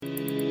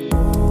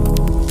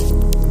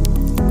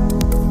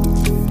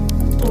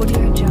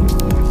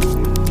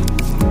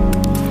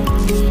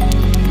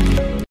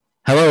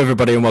Hello,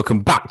 everybody, and welcome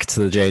back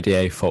to the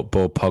JDA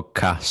Football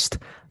Podcast.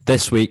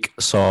 This week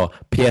saw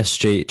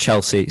PSG,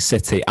 Chelsea,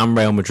 City, and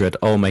Real Madrid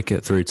all make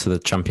it through to the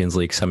Champions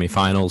League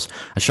semi-finals.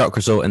 A shock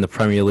result in the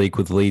Premier League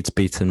with Leeds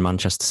beating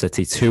Manchester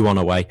City 2-1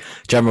 away.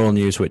 General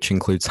news, which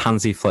includes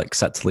Hansi Flick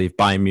set to leave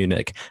Bayern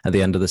Munich at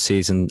the end of the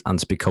season and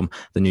to become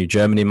the new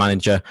Germany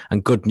manager.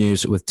 And good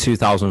news with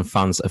 2,000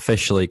 fans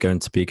officially going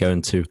to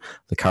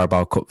the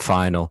Carabao Cup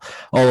final.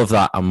 All of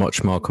that and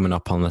much more coming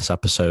up on this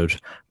episode.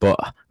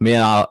 But me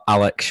and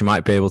Alex, you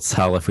might be able to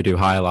tell if we do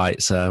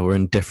highlights, we're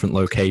in different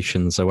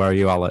locations. So where are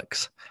you, Alex?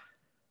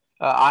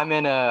 I'm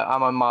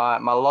on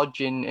my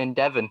lodge in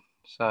Devon,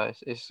 so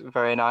it's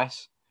very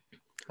nice.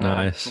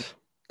 Nice.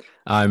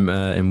 I'm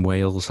in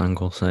Wales,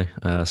 Anglesey.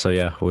 So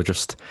yeah, we're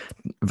just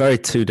very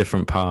two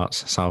different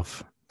parts,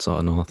 south, sort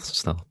of north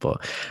still.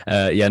 But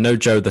no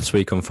Joe this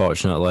week,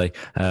 unfortunately.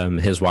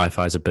 His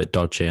Wi-Fi is a bit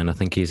dodgy, and I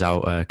think he's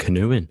out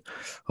canoeing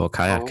or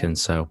kayaking.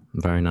 So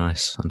very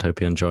nice, and hope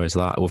he enjoys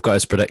that. We've got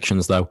his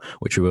predictions though,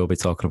 which we will be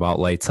talking about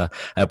later.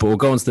 But we'll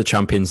go on to the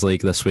Champions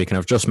League this week, and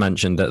I've just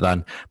mentioned it.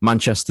 Then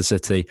Manchester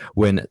City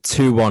win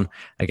 2-1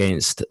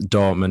 against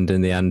Dortmund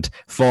in the end,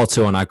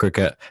 4-2 on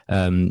aggregate.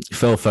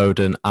 Phil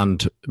Foden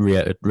and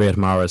Riyad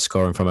Mahrez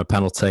scoring from a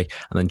penalty,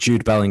 and then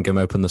Jude Bellingham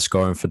opened the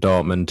scoring for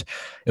Dortmund.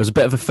 It was a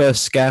bit of a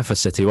first scare for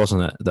City,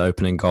 wasn't it? The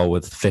opening goal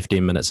with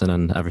 15 minutes in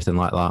and everything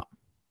like that.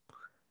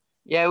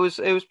 Yeah, it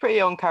was pretty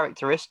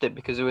uncharacteristic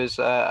because it was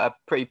a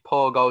pretty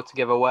poor goal to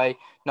give away,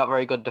 not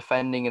very good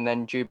defending, and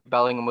then Jude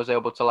Bellingham was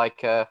able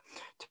to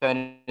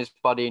turn his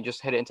body and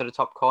just hit it into the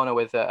top corner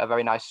with a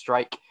very nice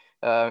strike,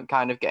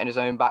 kind of getting his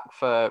own back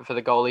for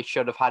the goal he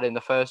should have had in the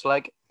first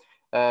leg.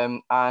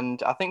 And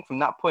I think from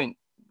that point,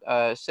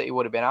 City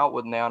would have been out,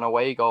 wouldn't they, on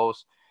away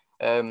goals.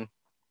 And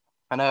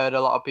I heard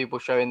a lot of people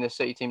showing this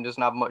City team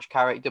doesn't have much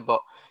character, but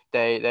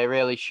they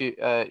really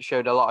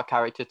showed a lot of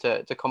character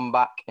to come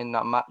back in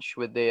that match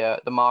with the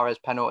Mahrez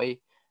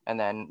penalty and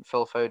then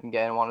Phil Foden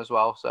getting one as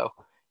well. So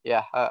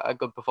yeah, a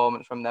good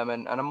performance from them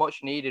and a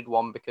much needed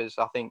one because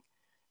I think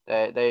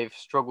they've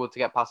struggled to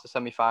get past the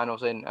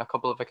semi-finals in a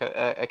couple of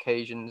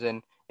occasions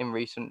in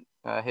recent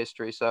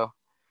history. So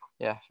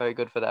yeah, very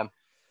good for them.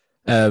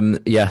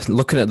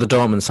 Looking at the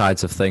Dortmund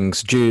sides of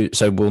things, we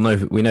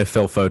know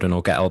Phil Foden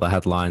will get all the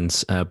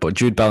headlines, but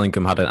Jude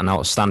Bellingham had an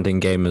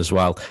outstanding game as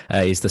well.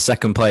 He's the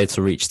second player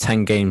to reach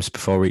 10 games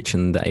before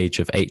reaching the age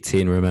of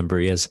 18. Remember,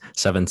 he is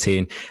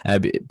 17.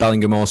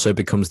 Bellingham also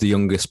becomes the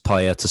youngest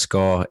player to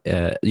score,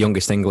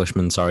 youngest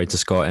Englishman, to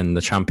score in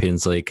the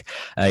Champions League.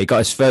 He got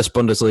his first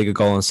Bundesliga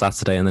goal on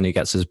Saturday, and then he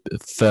gets his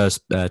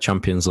first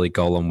Champions League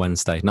goal on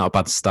Wednesday. Not a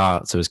bad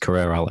start to his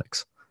career,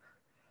 Alex.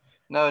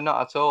 No,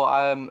 not at all.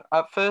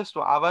 At first,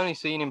 I've only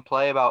seen him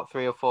play about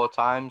 3 or 4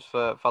 times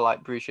for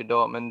like Borussia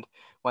Dortmund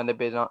when they've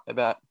been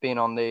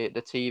on the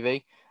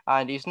TV,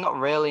 and he's not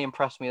really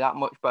impressed me that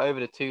much. But over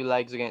the 2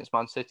 legs against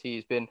Man City,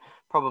 he's been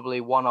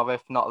probably one of,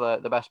 if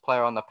not the best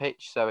player on the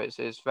pitch. So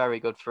it's very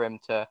good for him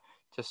to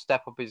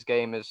step up his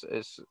game as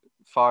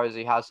far as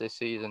he has this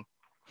season.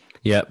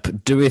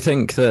 Yep. Do we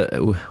think that?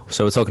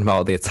 So we're talking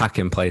about the attack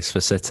in place for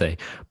City,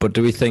 but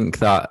do we think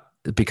that?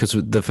 Because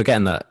they're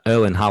forgetting that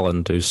Erling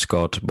Haaland, who's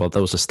scored, well,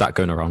 there was a stat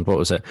going around, what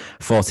was it,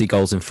 40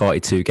 goals in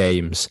 42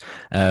 games,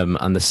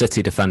 and the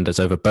City defenders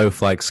over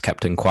both legs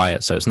kept him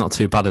quiet, so it's not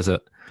too bad, is it?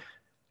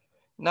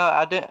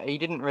 No, he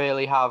didn't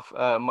really have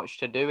much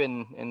to do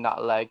in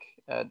that leg,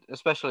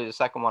 especially the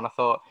second one. I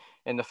thought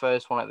in the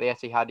first one at the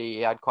Etihad,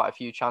 he had quite a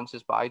few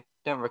chances, but I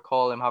don't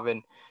recall him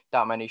having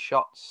that many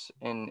shots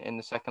in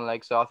the second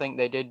leg, so I think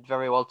they did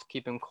very well to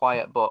keep him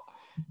quiet, but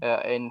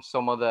in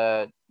some of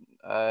the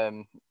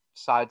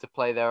side to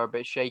play, they were a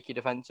bit shaky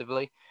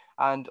defensively.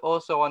 And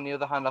also, on the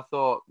other hand, I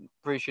thought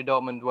Borussia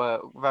Dortmund were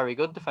very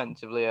good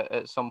defensively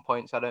at some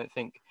points. I don't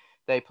think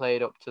they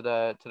played up to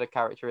the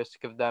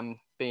characteristic of them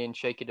being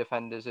shaky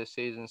defenders this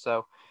season.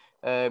 So,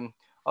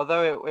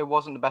 although it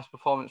wasn't the best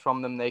performance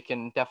from them, they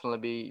can definitely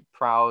be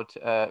proud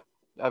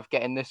of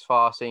getting this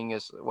far, seeing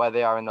as where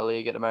they are in the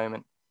league at the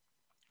moment.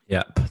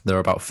 Yep, they're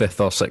about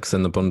 5th or 6th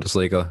in the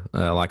Bundesliga.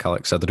 Like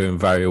Alex said, they're doing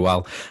very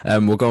well.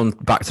 We're going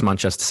back to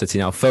Manchester City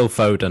now. Phil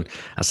Foden,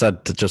 I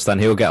said just then,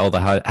 he'll get all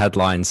the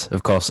headlines,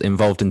 of course,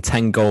 involved in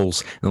 10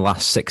 goals in the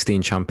last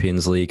 16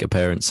 Champions League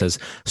appearances,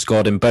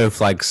 scored in both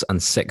legs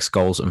and 6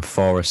 goals and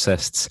 4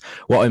 assists.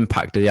 What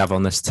impact did he have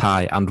on this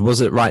tie? And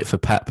was it right for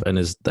Pep in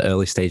the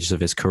early stages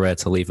of his career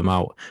to leave him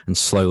out and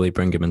slowly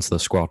bring him into the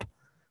squad?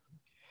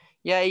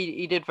 Yeah,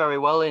 he did very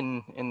well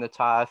in the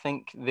tie. I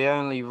think the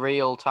only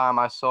real time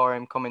I saw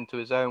him come into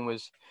his own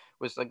was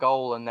the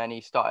goal, and then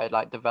he started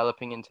like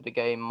developing into the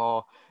game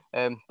more.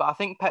 But I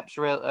think Pep's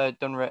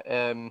done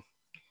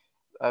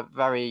a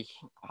very,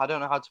 I don't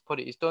know how to put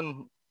it. He's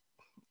done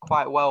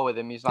quite well with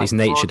him. He's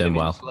natured him him in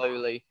well.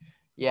 slowly,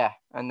 yeah,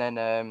 and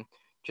then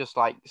just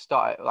like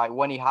started like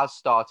when he has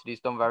started, he's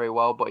done very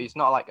well, but he's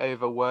not like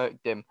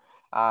overworked him.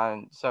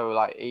 And so,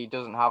 like, he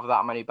doesn't have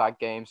that many bad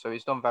games. So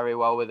he's done very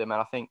well with him.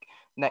 And I think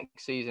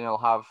next season he'll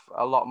have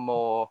a lot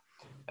more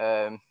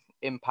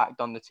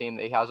impact on the team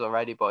that he has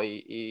already. But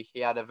he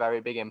had a very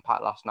big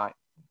impact last night.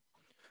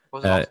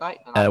 Was it last night?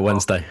 The night before?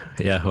 Wednesday.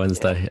 Yeah,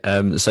 Wednesday.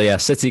 So yeah,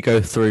 City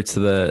go through to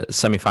the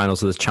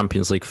semi-finals of the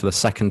Champions League for the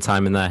second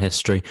time in their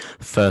history.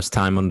 First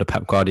time under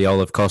Pep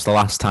Guardiola. Of course, the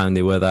last time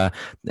they were there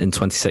in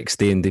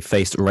 2016, they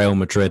faced Real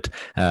Madrid.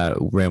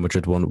 Real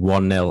Madrid won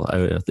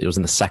 1-0. It was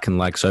in the second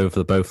leg, so over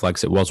the both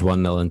legs, it was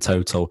 1-0 in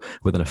total,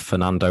 with a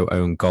Fernando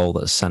own goal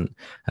that sent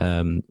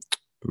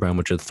Real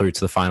Madrid through to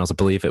the finals. I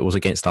believe it was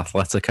against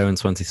Atletico in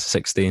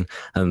 2016,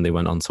 and they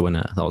went on to win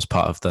it. That was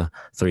part of the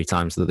 3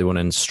 times that they won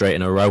in straight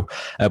in a row.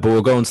 But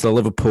we'll go on to the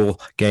Liverpool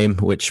game,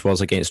 which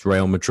was against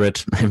Real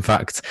Madrid. In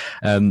fact,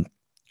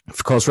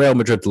 of course, Real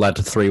Madrid led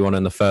 3-1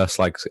 in the first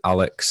leg,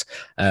 Alex,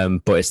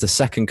 but it's the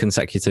second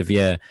consecutive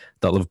year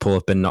that Liverpool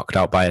have been knocked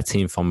out by a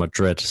team from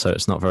Madrid, so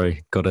it's not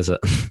very good, is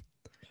it?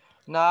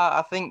 No,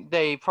 I think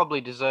they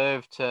probably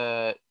deserve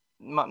to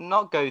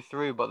not go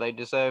through, but they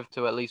deserve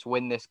to at least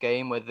win this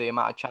game with the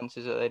amount of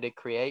chances that they did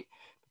create,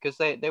 because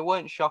they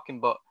weren't shocking,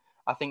 but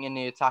I think in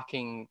the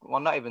attacking, well,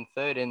 not even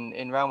third,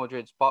 in Real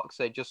Madrid's box,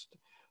 they just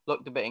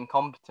looked a bit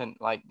incompetent,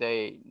 like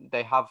they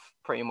have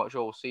pretty much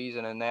all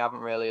season, and they haven't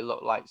really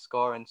looked like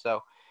scoring.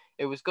 So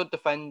it was good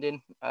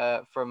defending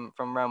from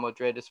Real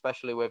Madrid,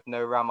 especially with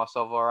no Ramos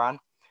or Varane.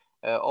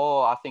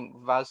 Or I think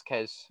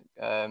Vasquez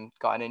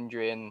got an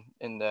injury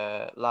in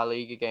the La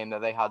Liga game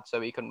that they had,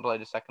 so he couldn't play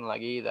the second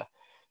leg either.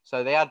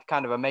 So they had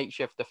kind of a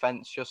makeshift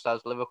defence, just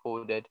as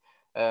Liverpool did.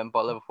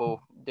 But Liverpool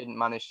didn't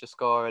manage to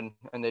score, and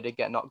they did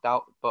get knocked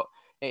out. But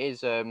it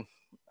is,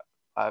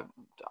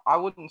 I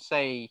wouldn't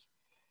say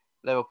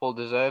Liverpool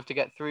deserve to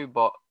get through,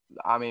 but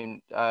I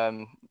mean,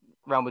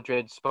 Real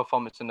Madrid's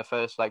performance in the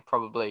first leg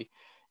probably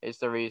is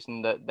the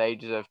reason that they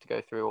deserve to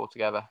go through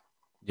altogether.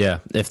 Yeah,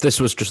 if this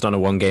was just on a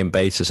 1-game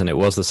basis and it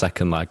was the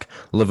second leg,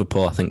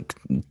 Liverpool, I think,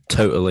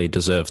 totally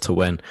deserved to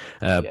win.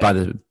 By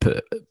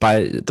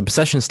the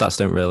possession stats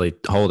don't really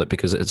hold it,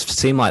 because it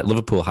seemed like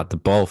Liverpool had the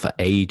ball for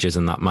ages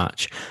in that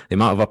match. The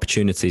amount of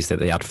opportunities that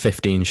they had: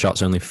 15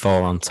 shots, only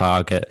 4 on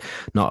target.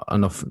 Not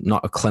enough,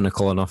 not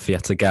clinical enough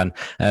yet again.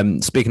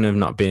 Speaking of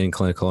not being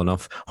clinical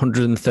enough,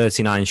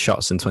 139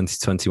 shots in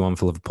 2021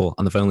 for Liverpool,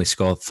 and they've only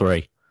scored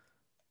 3.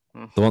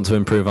 They want to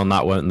improve on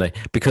that, won't they?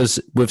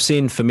 Because we've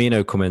seen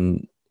Firmino come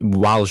in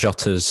while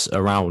Jota's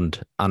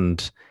around,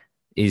 and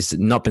he's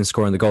not been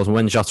scoring the goals. And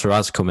when Jota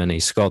has come in,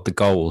 he's scored the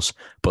goals,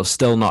 but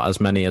still not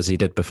as many as he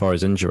did before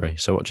his injury.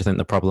 So what do you think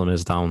the problem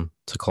is down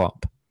to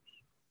Klopp?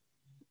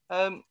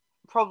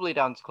 Probably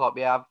down to Klopp.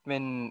 Yeah, I've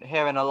been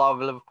hearing a lot of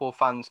Liverpool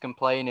fans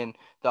complaining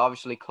that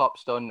obviously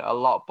Klopp's done a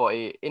lot, but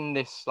in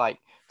this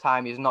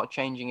time, he's not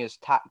changing his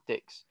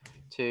tactics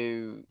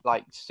to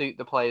suit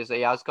the players that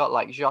he has got.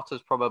 Like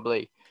Jota's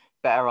probably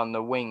better on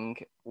the wing,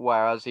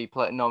 whereas he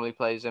normally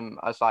plays him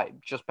as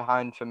just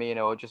behind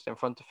Firmino or just in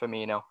front of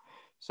Firmino.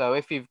 So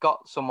if you've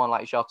got someone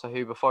like Jota,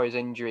 who before his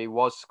injury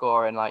was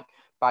scoring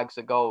bags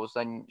of goals,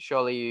 then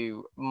surely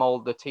you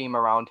mould the team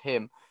around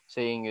him,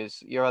 seeing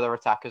as your other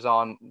attackers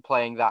aren't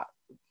playing that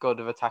good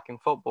of attacking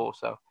football.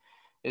 So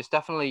it's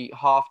definitely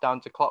half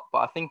down to Klopp, but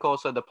I think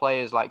also the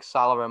players like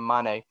Salah and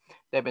Mane,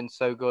 they've been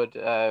so good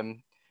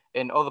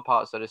in other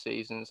parts of the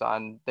seasons,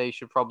 and they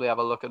should probably have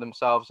a look at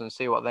themselves and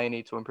see what they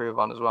need to improve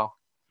on as well.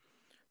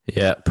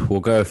 Yep, we'll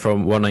go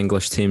from one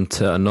English team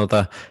to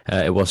another.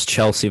 It was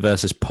Chelsea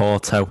versus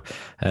Porto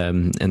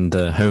in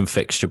the home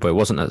fixture, but it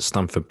wasn't at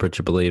Stamford Bridge,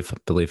 I believe. I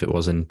believe it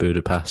was in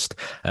Budapest.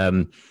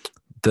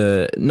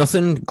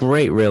 Nothing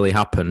great really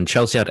happened.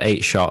 Chelsea had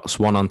 8 shots,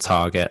 1 on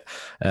target.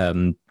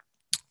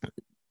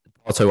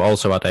 Porto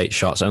also had 8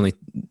 shots, only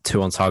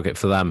 2 on target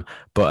for them.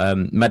 But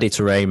Mehdi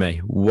Taremi,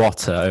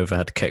 what an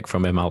overhead kick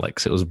from him,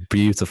 Alex. It was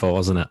beautiful,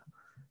 wasn't it?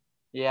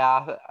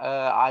 Yeah,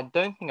 I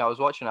don't think I was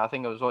watching. I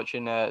think I was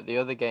watching the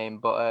other game,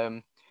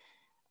 but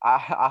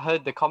I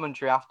heard the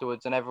commentary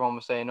afterwards, and everyone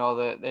was saying, "Oh,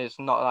 that it's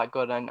not that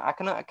good." And I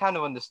kind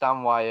of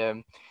understand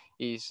why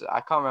he's.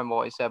 I can't remember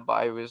what he said,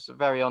 but it was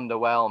very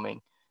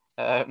underwhelming.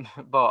 But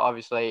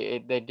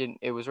obviously, they didn't.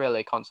 It was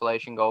really a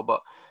consolation goal.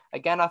 But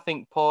again, I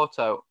think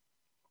Porto,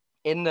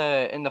 in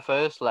the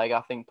first leg,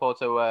 I think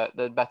Porto were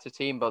the better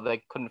team, but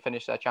they couldn't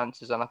finish their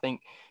chances. And I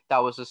think that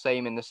was the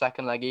same in the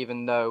second leg.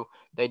 Even though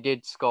they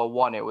did score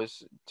 1, it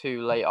was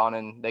too late on,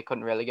 and they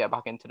couldn't really get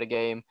back into the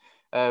game.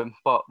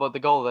 But the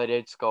goal they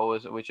did score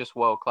was just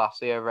world class.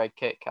 The overhead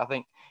kick. I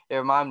think it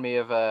reminded me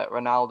of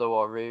Ronaldo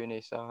or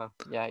Rooney. So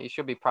yeah, you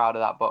should be proud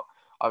of that. But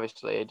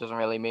obviously, it doesn't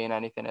really mean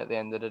anything at the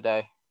end of the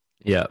day.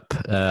 Yep,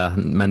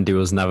 Mendy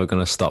was never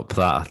going to stop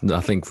that.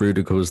 I think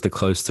Rudiger was the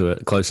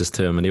closest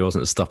to him, and he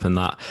wasn't stopping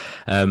that.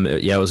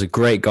 It was a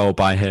great goal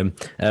by him.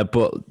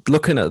 But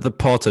looking at the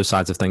Porto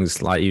sides of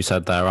things, like you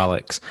said there,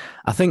 Alex,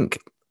 I think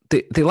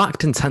they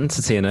lacked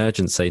intensity and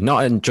urgency,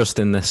 not just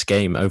in this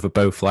game, over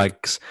both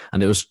legs,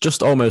 and it was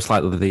just almost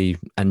like they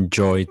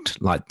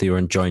were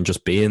enjoying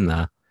just being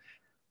there.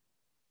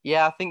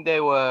 Yeah, I think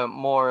they were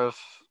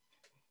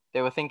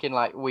they were thinking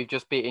we've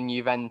just beaten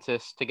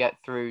Juventus to get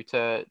through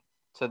to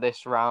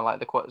this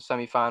round, the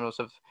semi-finals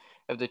of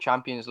the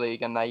Champions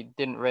League, and they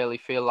didn't really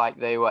feel like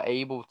they were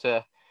able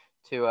to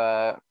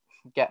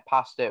get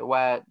past it.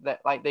 Where they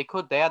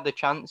had the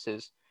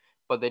chances,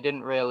 but they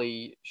didn't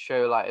really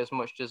show like as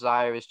much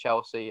desire as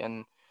Chelsea.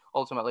 And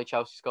ultimately,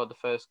 Chelsea scored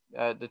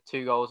the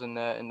 2 goals in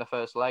the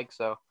first leg,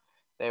 so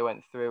they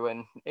went through.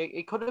 And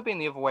it could have been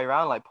the other way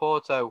around. Like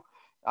Porto,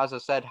 as I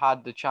said,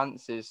 had the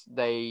chances.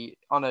 They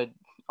on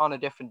a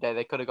different day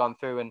they could have gone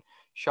through and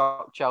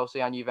shocked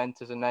Chelsea and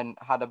Juventus, and then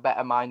had a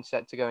better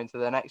mindset to go into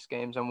the next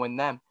games and win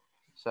them.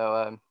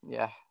 So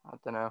yeah, I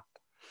don't know.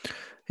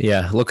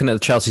 Yeah, looking at the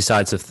Chelsea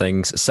sides of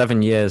things,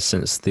 7 years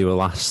since they were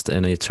last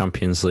in a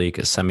Champions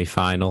League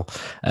semi-final.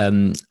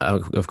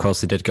 Of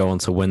course, they did go on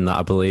to win that,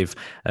 I believe,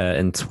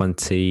 in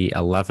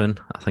 2011,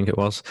 I think it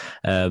was.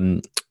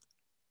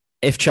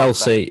 If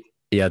Chelsea...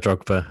 Yeah,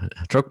 Drogba.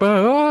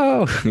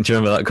 Oh! Do you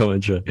remember that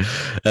commentary?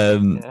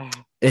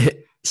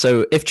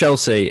 So if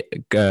Chelsea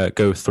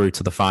go through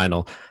to the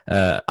final,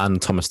 and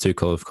Thomas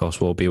Tuchel, of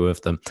course, will be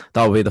with them,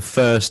 that will be the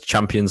first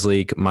Champions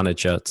League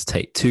manager to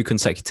take 2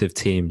 consecutive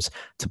teams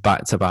to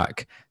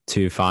back-to-back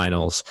 2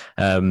 finals.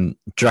 Do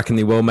you reckon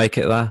they will make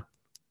it there?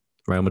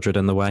 Real Madrid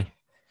in the way?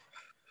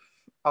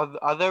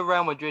 Although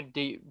Real Madrid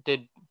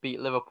did beat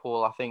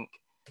Liverpool, I think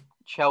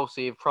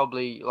Chelsea have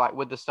probably, like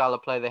with the style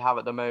of play they have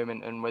at the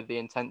moment and with the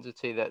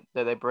intensity that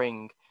they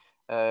bring,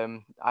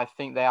 I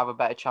think they have a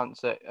better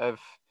chance of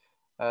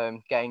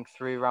getting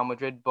through Real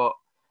Madrid. But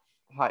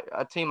like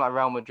a team like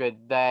Real Madrid,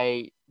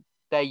 they're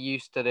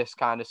used to this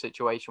kind of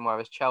situation,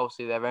 whereas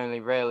Chelsea, they've only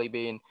really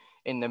been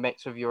in the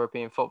mix of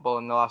European football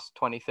in the last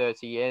 20,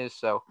 30 years.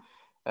 So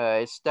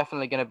it's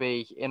definitely going to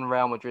be in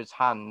Real Madrid's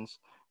hands.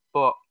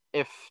 But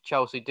if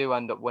Chelsea do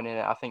end up winning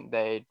it, I think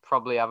they'd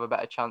probably have a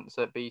better chance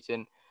at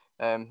beating,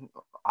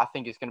 I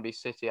think it's going to be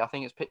City. I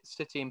think it's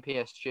City and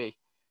PSG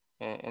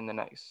in the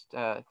next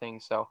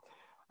thing. So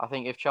I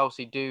think if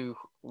Chelsea do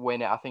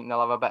win it, I think they'll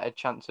have a better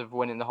chance of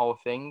winning the whole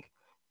thing.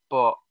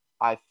 But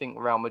I think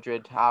Real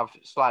Madrid have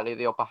slightly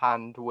the upper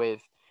hand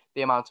with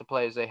the amount of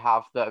players they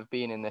have that have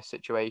been in this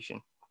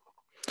situation.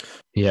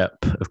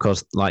 Yep, of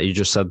course, like you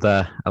just said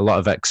there, a lot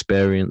of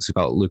experience. We've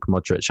got Luka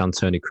Modric and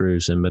Toni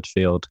Kroos in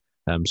midfield.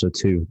 So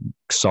 2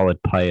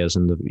 solid players.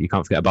 And you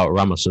can't forget about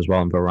Ramos as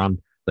well and Varane.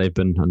 They've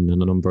been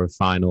in a number of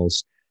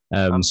finals.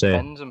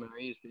 Benzema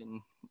has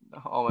been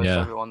almost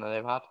everyone that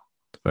they've had.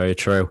 Very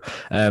true.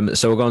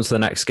 So we'll go on to the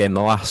next game,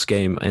 the last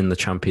game in the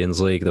Champions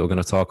League that we're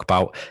going to talk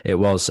about. It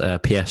was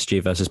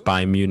PSG versus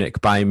Bayern Munich.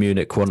 Bayern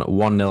Munich won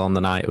 1-0 on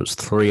the night. It was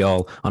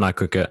 3-3 on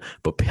aggregate,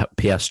 but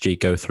PSG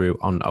go through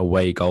on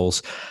away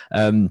goals.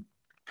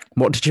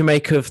 What did you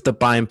make of the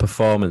Bayern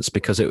performance?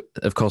 Because,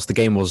 of course, the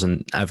game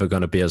wasn't ever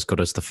going to be as good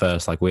as the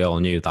first. Like, we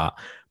all knew that.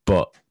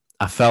 But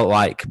I felt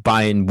like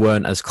Bayern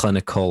weren't as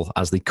clinical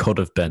as they could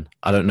have been.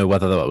 I don't know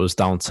whether that was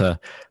down to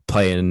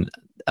playing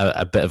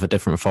a bit of a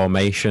different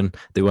formation.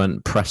 They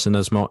weren't pressing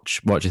as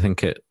much. What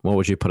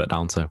would you put it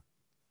down to?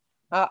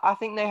 I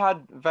think they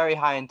had very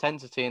high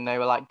intensity, and they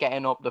were like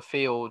getting up the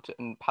field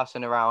and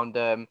passing around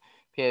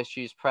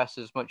PSG's press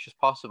as much as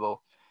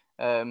possible.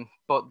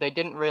 But they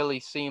didn't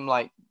really seem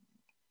like,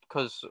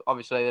 because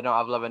obviously they don't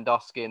have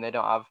Lewandowski and they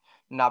don't have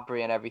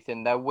Gnabry and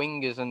everything, their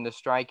wingers and the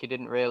striker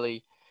didn't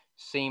really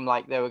seem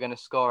like they were going to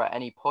score at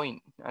any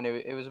point. And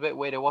it was a bit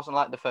weird. It wasn't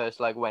like the first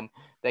leg when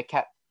they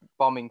kept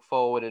bombing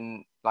forward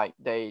and like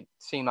they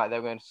seemed like they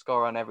were going to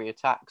score on every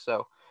attack.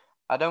 So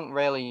I don't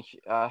really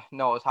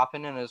know what was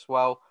happening as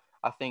well.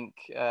 I think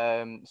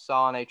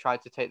Sane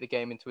tried to take the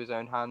game into his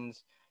own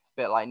hands,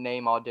 a bit like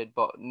Neymar did,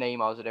 but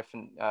Neymar's a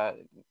different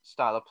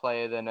style of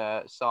player than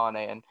Sane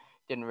and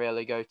didn't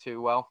really go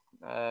too well.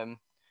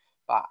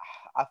 But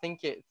I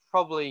think it's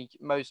probably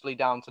mostly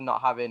down to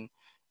not having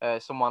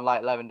someone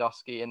like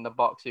Lewandowski in the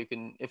box who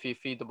can, if you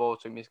feed the ball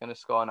to him, he's going to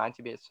score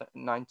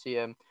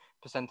 90%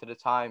 of the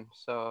time.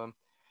 So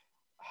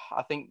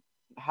I think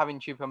having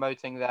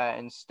Choupo-Moting there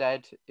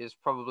instead is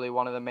probably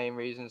one of the main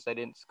reasons they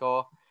didn't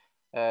score.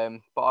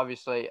 But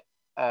obviously,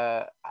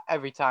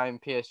 every time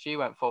PSG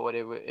went forward,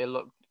 it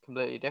looked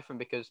completely different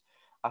because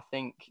I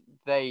think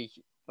they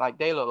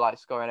looked like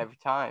scoring every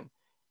time,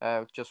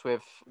 just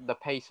with the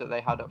pace that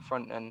they had up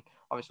front. And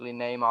obviously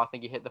Neymar, I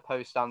think he hit the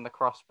post and the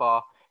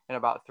crossbar in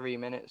about 3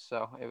 minutes.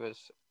 So it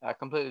was a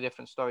completely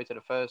different story to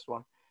the first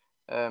one.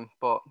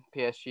 But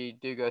PSG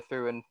do go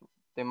through, and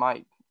they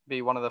might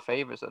be one of the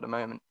favourites at the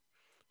moment.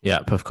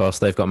 Yeah, of course,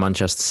 they've got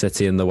Manchester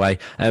City in the way.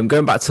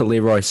 Going back to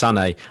Leroy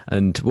Sané,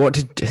 and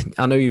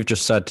I know you've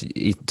just said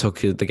he took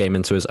the game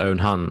into his own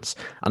hands,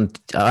 and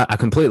I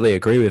completely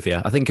agree with you.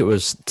 I think it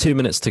was 2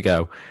 minutes to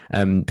go.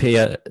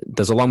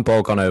 There's a long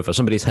ball gone over.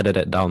 Somebody's headed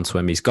it down to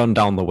him. He's gone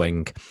down the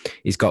wing.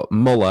 He's got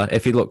Muller.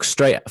 If he looks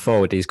straight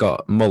forward, he's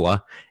got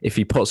Muller. If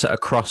he puts it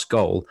across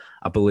goal,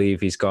 I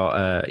believe he's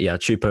got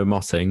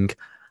Choupo-Moting.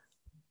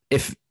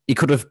 If he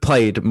could have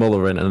played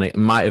Muller in, and it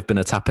might have been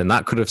a tap in.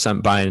 That could have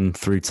sent Bayern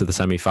through to the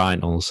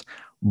semi-finals.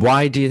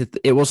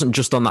 It wasn't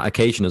just on that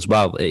occasion as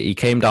well. He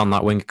came down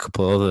that wing a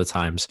couple of other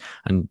times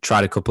and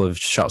tried a couple of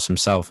shots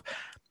himself.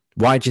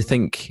 Why do you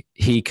think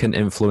he can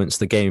influence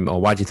the game,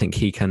 or why do you think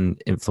he can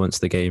influence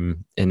the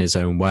game in his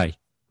own way?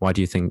 What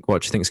do you think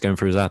is going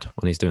through his head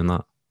when he's doing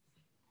that?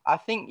 I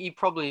think he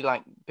probably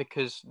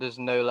because there's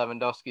no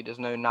Lewandowski, there's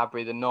no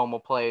Gnabry, the normal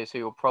players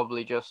who will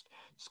probably just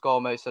score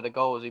most of the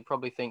goals. He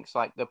probably thinks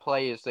the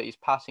players that he's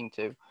passing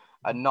to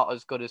are not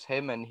as good as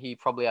him, and he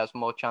probably has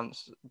more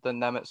chance than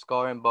them at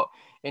scoring. But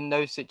in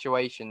those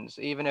situations,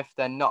 even if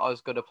they're not as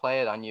good a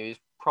player than you, he's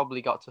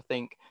probably got to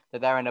think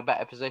that they're in a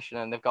better position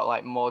and they've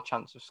got more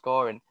chance of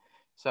scoring.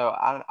 So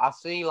I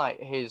see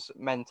his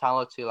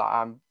mentality,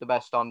 I'm the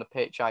best on the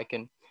pitch, I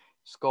can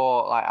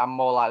score, I'm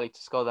more likely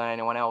to score than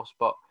anyone else,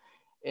 but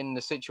in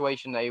the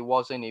situation that he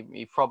was in,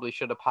 he probably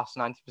should have passed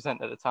 90%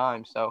 of the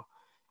time. So,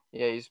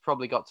 yeah, he's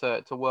probably got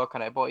to work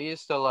on it. But he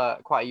is still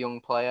quite a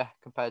young player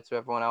compared to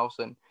everyone else,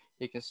 and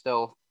he can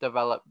still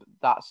develop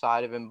that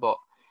side of him. But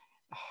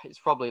it's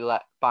probably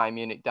let Bayern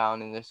Munich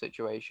down in this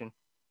situation.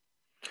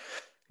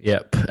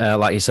 Yep.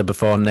 Like you said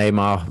before,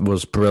 Neymar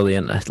was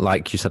brilliant.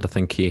 Like you said, I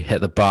think he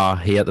hit the bar,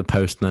 he hit the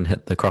post and then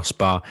hit the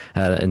crossbar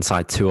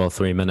inside 2 or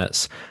 3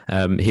 minutes.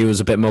 He was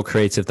a bit more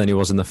creative than he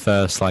was in the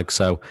first leg,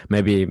 so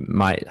maybe he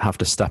might have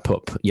to step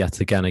up yet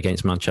again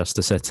against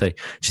Manchester City.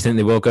 Do you think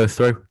they will go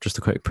through? Just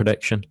a quick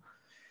prediction.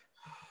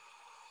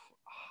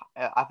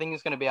 I think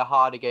it's going to be a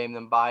harder game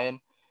than Bayern.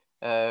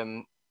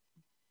 I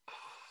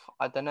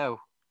don't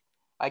know.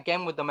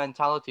 Again, with the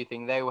mentality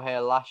thing, they were here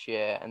last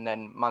year, and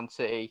then Man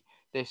City,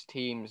 this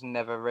team's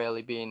never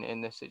really been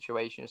in this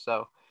situation.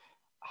 So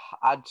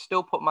I'd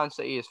still put Man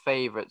City as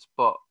favourites,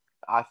 but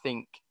I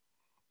think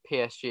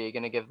PSG are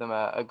going to give them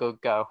a good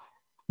go.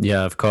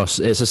 Yeah, of course.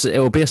 It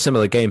will be a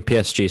similar game.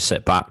 PSG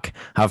sit back,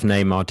 have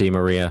Neymar, Di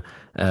Maria,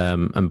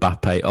 and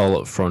Mbappe all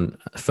up front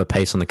for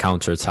pace on the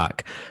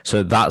counter-attack.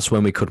 So that's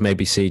when we could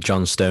maybe see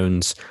John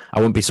Stones. I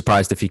wouldn't be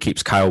surprised if he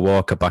keeps Kyle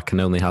Walker back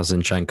and only has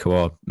Zinchenko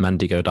or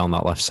Mendy go down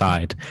that left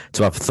side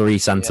to have 3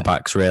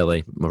 centre-backs,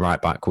 really,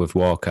 right back with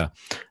Walker.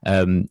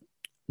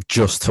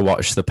 Just to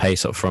watch the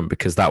pace up front,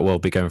 because that will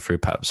be going through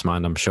Pep's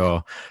mind, I'm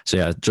sure. So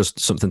yeah, just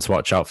something to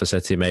watch out for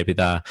City maybe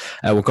there.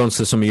 We'll go on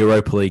to some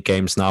Europa League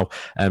games now.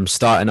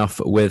 Starting off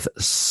with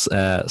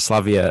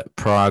Slavia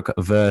Prague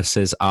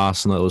versus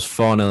Arsenal. It was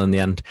 4-0 in the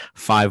end,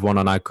 5-1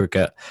 on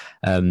aggregate.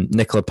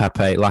 Nicola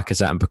Pepe,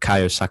 Lacazette and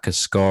Bukayo Saka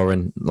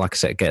scoring.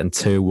 Lacazette getting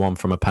 2-1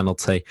 from a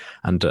penalty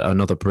and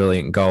another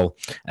brilliant goal.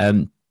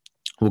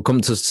 We'll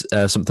come to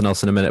something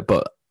else in a minute,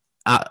 but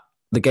at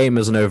the game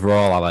as an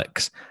overall,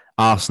 Alex,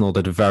 Arsenal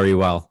did very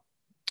well,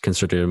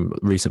 considering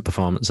recent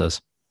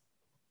performances.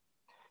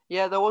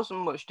 Yeah, there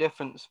wasn't much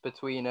difference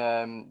between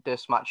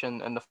this match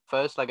and the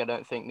first leg, I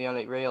don't think. The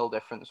only real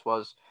difference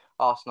was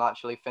Arsenal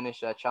actually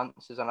finished their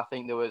chances, and I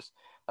think there was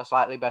a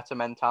slightly better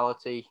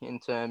mentality in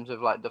terms of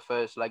the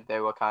first leg. They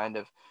were kind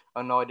of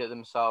annoyed at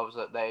themselves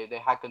that they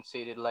had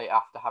conceded late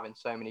after having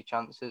so many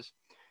chances.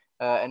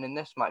 And in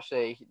this match,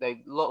 they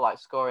looked like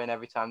scoring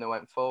every time they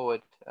went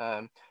forward.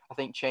 I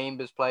think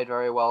Chambers played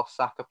very well,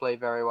 Saka played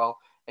very well,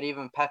 and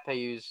even Pepe,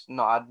 who's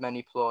not had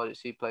many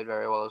plaudits, he played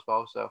very well as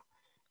well. So,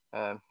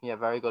 yeah,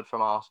 very good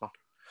from Arsenal.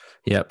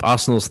 Yep,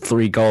 Arsenal's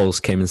 3 goals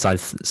came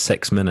inside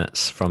 6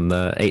 minutes, from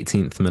the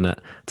 18th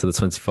minute to the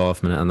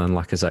 24th minute, and then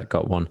Lacazette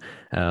got one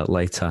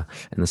later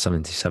in the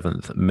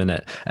 77th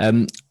minute.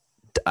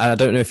 I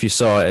don't know if you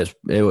saw it.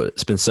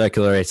 It's been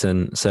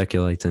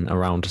circulating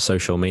around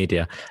social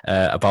media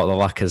about the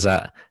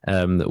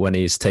Lacazette when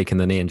he's taking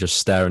the knee and just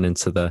staring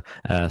into the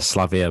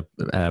Slavia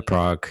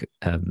Prague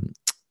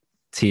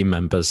team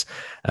members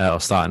or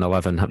starting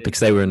 11 because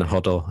they were in a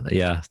huddle.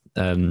 Yeah.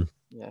 I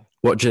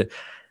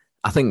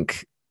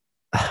think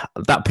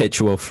that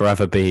picture will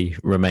forever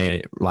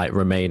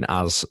remain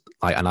as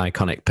an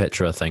iconic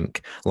picture. I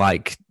think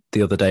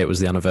the other day it was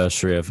the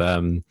anniversary of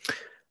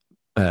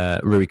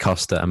Rui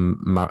Costa and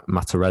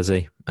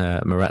Materezzi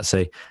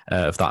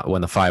of that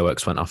when the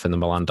fireworks went off in the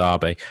Milan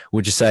derby.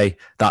 Would you say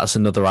that's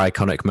another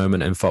iconic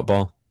moment in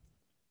football?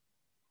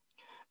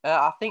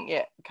 I think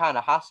it kind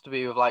of has to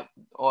be with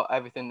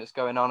everything that's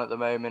going on at the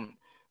moment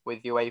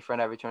with UEFA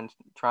and everything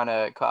trying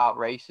to cut out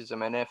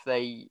racism, and if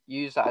they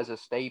use that as a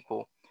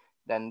staple,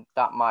 then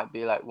that might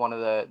be one of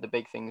the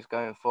big things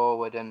going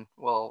forward, and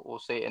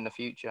we'll see it in the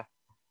future.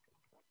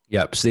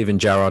 Yep, Steven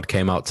Gerrard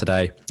came out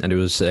today and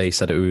he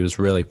said he was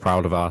really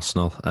proud of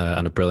Arsenal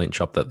and a brilliant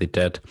job that they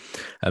did.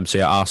 So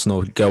yeah,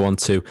 Arsenal go on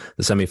to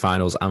the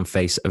semi-finals and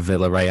face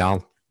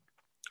Villarreal.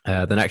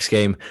 The next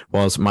game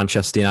was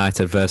Manchester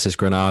United versus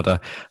Granada,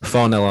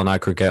 4-0 on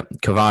aggregate.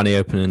 Cavani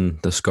opening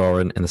the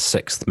scoring in the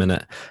 6th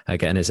minute,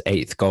 getting his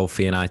 8th goal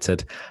for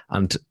United.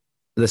 And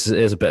this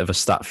is a bit of a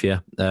stat for you.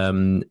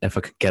 If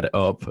I could get it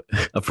up,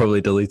 I've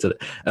probably deleted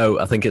it. Oh,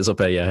 I think it's up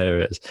here. Yeah,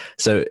 here it is.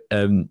 So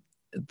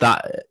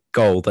that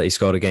goal that he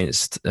scored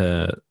against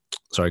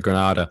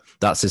Granada,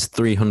 that's his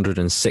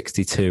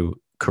 362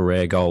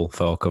 career goal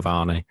for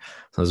Cavani.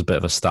 So there's a bit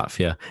of a stat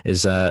for you.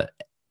 Is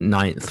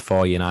 9th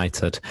for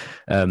United.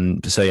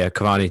 So yeah,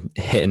 Cavani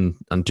hitting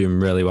and doing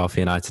really well for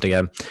United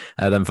again.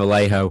 Then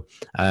Vallejo,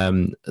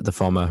 the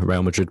former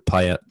Real Madrid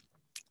player,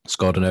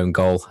 scored an own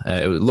goal.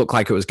 It looked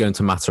like it was going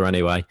to matter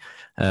anyway.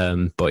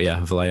 But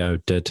yeah, Vallejo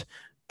did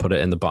put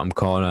it in the bottom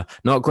corner.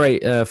 Not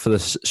great for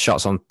the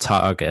shots on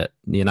target.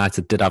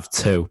 United did have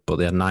 2, but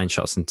they had 9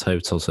 shots in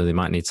total, so they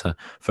might need to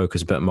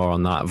focus a bit more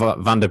on that.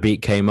 Van der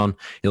Beek came on.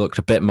 He looked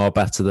a bit more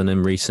better than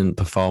in recent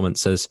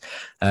performances.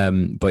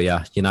 But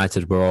yeah,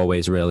 United were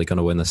always really going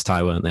to win this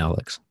tie, weren't they,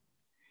 Alex?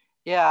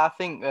 Yeah, I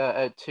think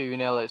at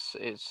 2-0,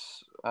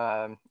 it's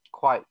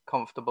quite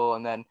comfortable.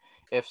 And then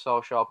if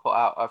Solskjaer put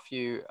out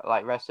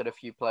rested a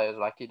few players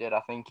like he did,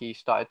 I think he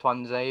started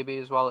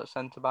Tuanzebe as well at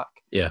centre back.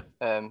 Yeah.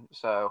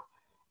 So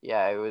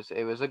yeah,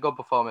 it was a good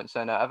performance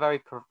and a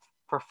very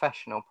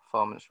professional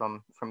performance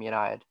from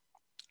United.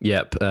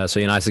 Yep. So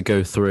United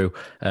go through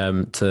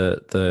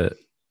to the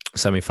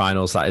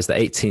semi-finals. That is the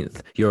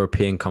 18th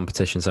European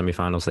competition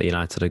semi-finals that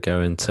United are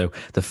going to.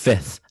 The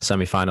 5th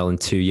semi-final in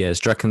 2 years.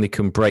 Do you reckon they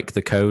can break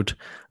the code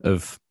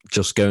of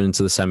just going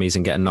into the semis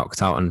and getting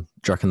knocked out, and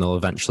do you reckon they'll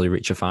eventually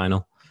reach a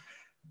final?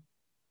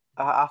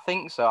 I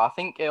think so. I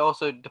think it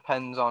also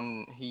depends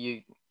on who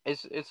you...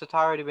 Is a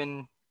tie already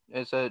been...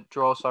 Is a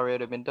draw,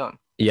 already been done?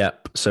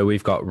 Yep. So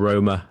we've got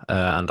Roma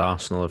and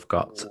Arsenal have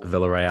got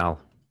Villarreal.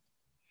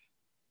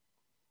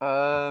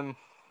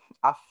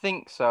 I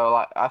think so.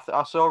 Like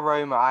I saw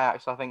Roma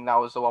Ajax. I think that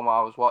was the one where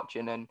I was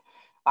watching, and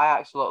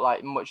Ajax looked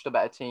like much the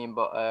better team,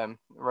 but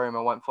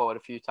Roma went forward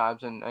a few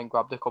times and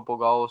grabbed a couple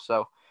goals.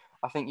 So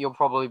I think you'll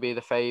probably be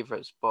the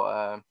favourites,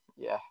 but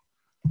yeah,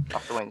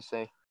 have to wait and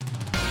see.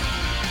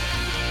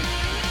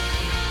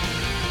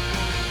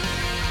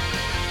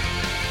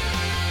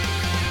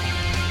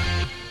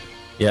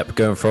 Yep,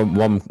 going from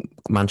one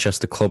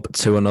Manchester club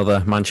to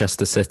another.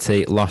 Manchester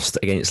City lost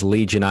against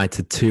Leeds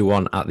United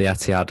 2-1 at the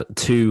Etihad.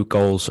 2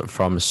 goals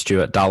from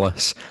Stuart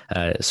Dallas.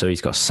 So he's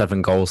got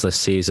 7 goals this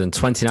season.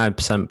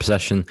 29%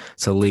 possession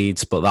to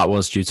Leeds, but that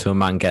was due to a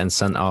man getting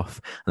sent off.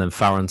 And then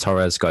Ferran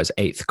Torres got his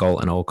 8th goal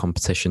in all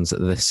competitions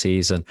this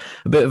season.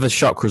 A bit of a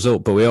shock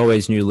result, but we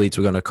always knew Leeds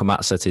were going to come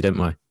at City,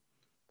 didn't we?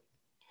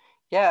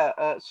 Yeah,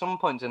 at some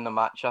points in the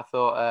match, I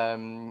thought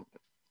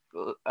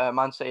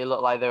Man City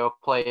looked like they were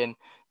playing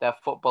their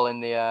football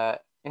in the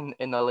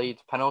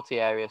Leeds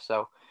penalty area.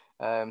 So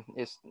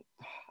it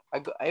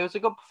was a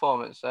good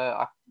performance.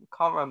 I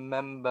can't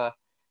remember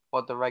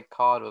what the red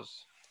card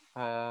was.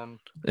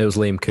 It was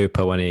Liam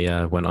Cooper when he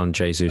went on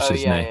Jesus'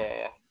 knee.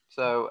 Yeah.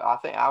 So I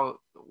think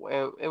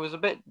it was a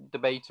bit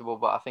debatable,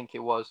 but I think it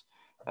was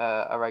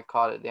a red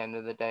card at the end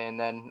of the day. And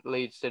then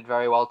Leeds did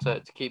very well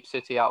to keep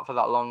City out for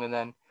that long, and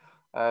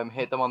then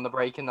hit them on the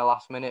break in the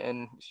last minute,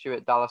 and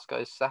Stuart Dallas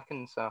got his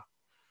 2nd. So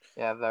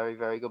yeah, very,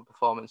 very good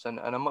performance and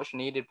a much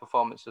needed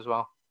performance as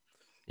well.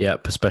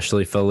 Yep,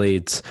 especially for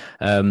Leeds.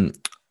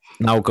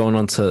 Now going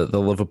on to the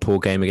Liverpool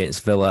game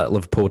against Villa.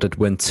 Liverpool did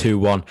win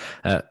 2-1.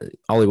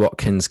 Ollie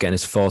Watkins getting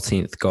his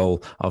 14th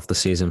goal of the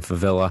season for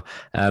Villa.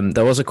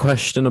 There was a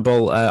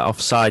questionable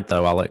offside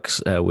though,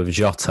 Alex, with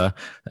Jota,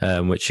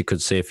 which you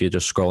could see if you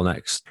just scroll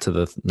next to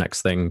the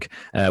next thing,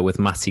 with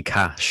Matty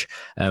Cash.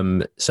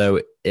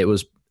 So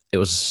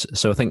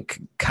I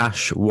think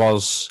Cash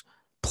was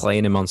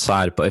playing him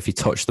onside, but if he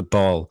touched the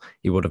ball,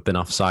 he would have been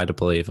offside, I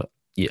believe.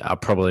 Yeah, I'm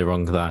probably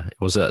wrong there.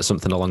 Was it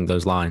something along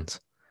those lines?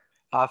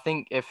 I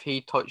think if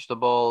he touched the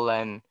ball,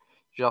 then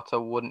Jota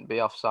wouldn't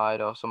be offside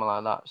or something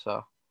like that.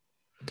 So,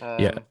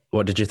 yeah.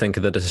 What did you think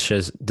of the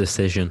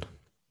decision?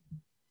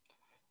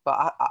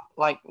 But I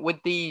like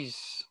with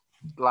these,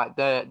 like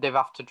they've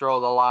have to draw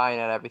the line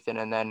and everything,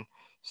 and then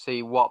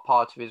see what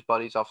part of his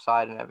body's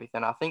offside and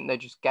everything. I think they're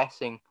just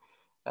guessing.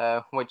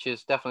 Which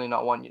is definitely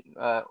not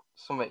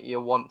something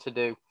you want to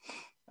do.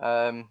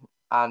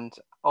 And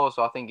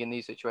also, I think in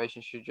these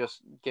situations, you should just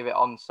give it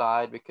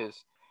onside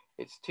because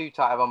it's too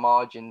tight of a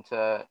margin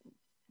to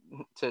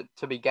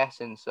be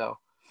guessing. So,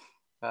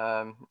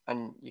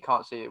 and you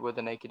can't see it with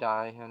the naked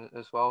eye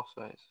as well.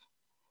 So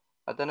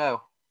I don't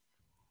know.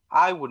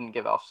 I wouldn't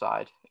give it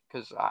offside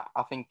because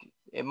I think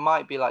it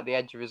might be like the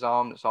edge of his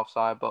arm that's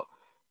offside, but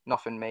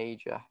nothing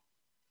major.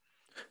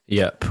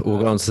 Yep, we'll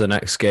go on to the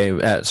next game.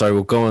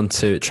 We'll go on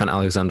to Trent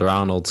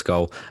Alexander-Arnold's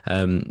goal.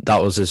 That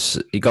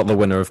was he got the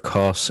winner, of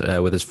course,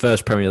 with his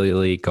first Premier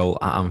League goal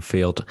at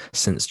Anfield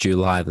since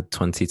July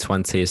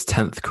 2020, his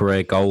 10th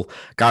career goal.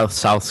 Gareth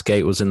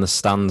Southgate was in the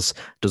stands.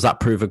 Does that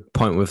prove a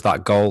point with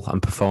that goal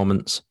and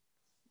performance?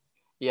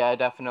 Yeah,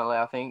 definitely.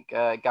 I think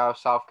Gareth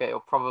Southgate will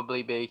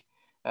probably be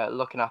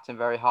looking at him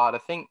very hard. I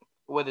think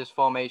with his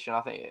formation, I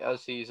think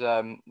as he's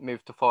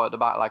moved to 4 at the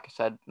back, like I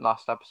said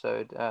last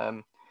episode,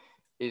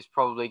 he's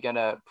probably going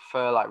to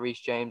prefer like Reece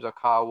James or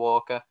Kyle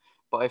Walker.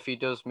 But if he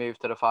does move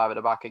to the 5 at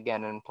the back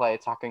again and play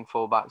attacking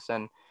fullbacks,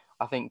 then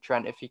I think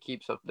Trent, if he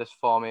keeps up this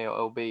form,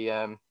 it'll be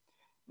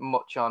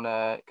much on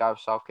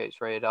Gareth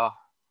Southgate's radar.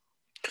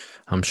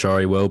 I'm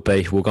sure he will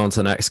be. We'll go on to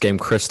the next game.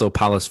 Crystal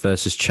Palace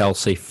versus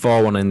Chelsea.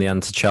 4-1 in the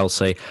end to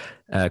Chelsea.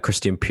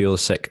 Christian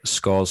Pulisic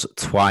scores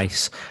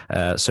twice.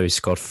 So he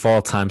scored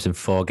 4 times in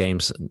 4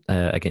 games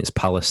against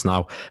Palace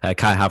now.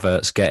 Kai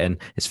Havertz getting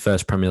his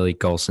first Premier League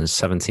goal since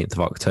 17th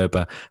of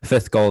October.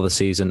 5th goal of the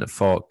season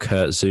for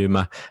Kurt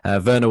Zouma.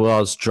 Werner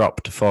was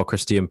dropped for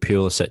Christian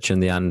Pulisic in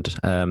the end.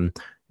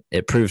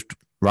 It proved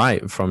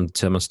right from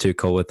Thomas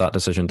Tuchel with that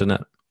decision,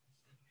 didn't it?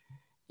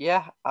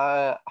 Yeah,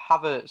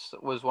 Havertz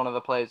was one of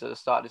the players at the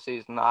start of the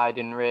season that I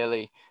didn't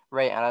really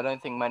rate, and I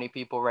don't think many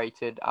people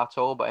rated at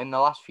all. But in the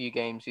last few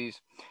games, he's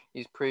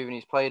proven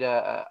he's played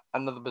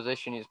another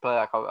position. He's played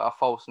like a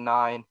false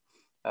nine,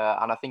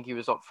 and I think he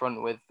was up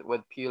front with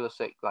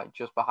Pulisic like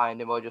just behind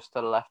him or just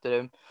to the left of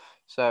him.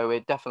 So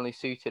it definitely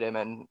suited him,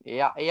 and he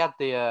had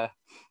the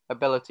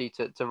ability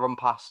to run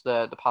past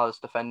the Palace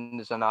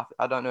defenders. And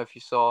I don't know if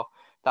you saw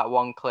that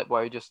one clip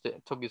where he just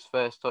took his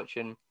first touch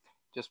and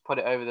just put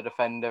it over the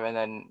defender and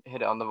then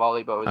hit it on the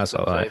volley, but it was That's a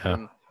good all right. save Yeah.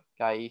 from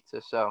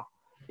Gaeta. So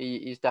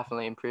he's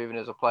definitely improving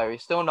as a player.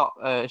 He's still not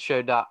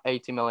showed that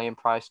 80 million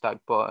price tag,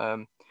 but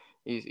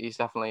he's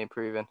definitely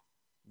improving.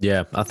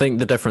 Yeah, I think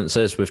the difference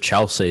is with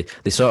Chelsea,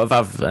 they sort of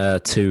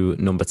have two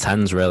number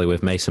 10s really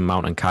with Mason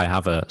Mount and Kai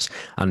Havertz.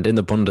 And in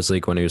the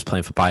Bundesliga, when he was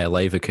playing for Bayer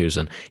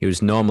Leverkusen, he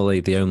was normally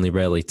the only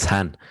really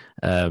 10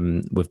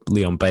 with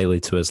Leon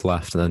Bailey to his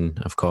left. And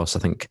then, of course, I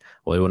think,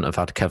 well, he wouldn't have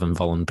had Kevin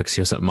Volland because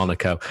he was at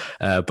Monaco.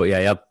 But yeah,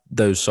 he had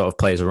those sort of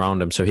players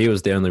around him. So he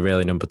was the only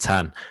really number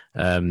 10.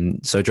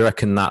 So do you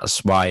reckon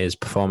that's why his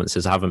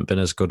performances haven't been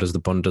as good as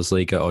the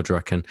Bundesliga? Or do you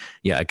reckon,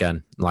 yet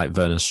again, like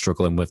Werner's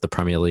struggling with the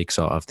Premier League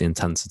sort of the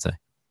intensity?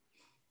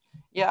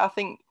 Yeah, I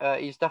think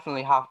he's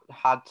definitely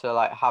had to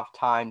like have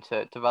time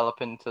to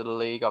develop into the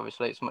league.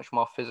 Obviously, it's much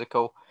more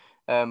physical,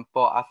 but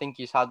I think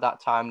he's had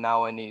that time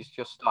now, and he's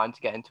just starting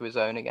to get into his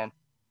own again.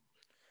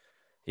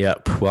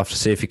 Yep, we'll have to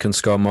see if he can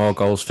score more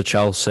goals for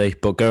Chelsea.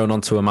 But going on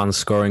to a man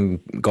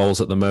scoring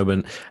goals at the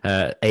moment,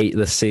 8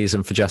 this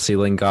season for Jesse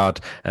Lingard.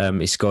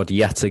 He scored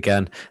yet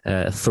again,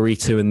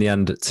 3-2 in the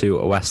end to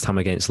West Ham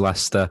against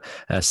Leicester,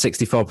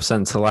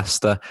 64% to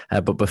Leicester.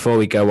 But before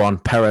we go on,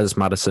 Perez,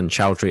 Maddison,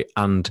 Chowdhury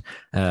and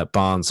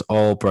Barnes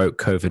all broke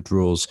COVID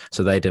rules,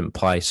 so they didn't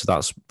play. So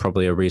that's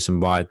probably a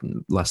reason why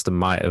Leicester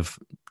might have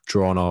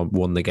drawn or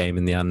won the game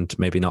in the end,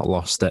 maybe not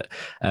lost it.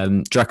 Do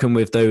you reckon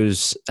with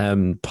those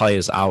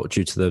players out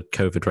due to the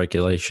COVID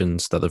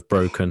regulations that they've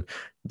broken,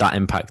 that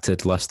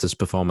impacted Leicester's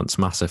performance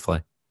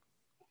massively?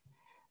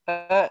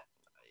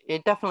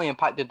 It definitely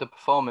impacted the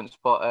performance,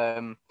 but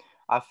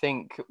I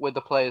think with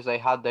the players they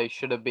had, they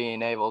should have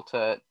been able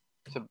to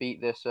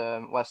beat this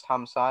West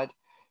Ham side,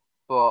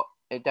 but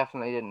it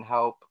definitely didn't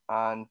help,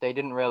 and they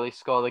didn't really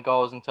score the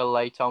goals until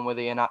late on with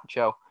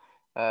Iheanacho.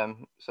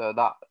 So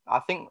that I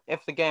think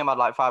if the game had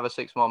like 5 or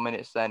 6 more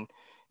minutes, then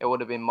it would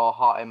have been more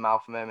heart in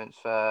mouth moments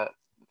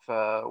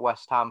for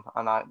West Ham,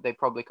 and they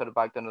probably could have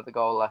bagged another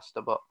goal,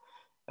 Leicester, but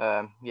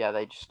yeah,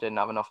 they just didn't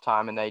have enough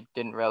time, and they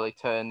didn't really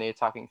turn the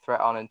attacking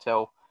threat on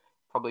until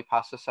probably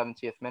past the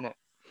 70th minute.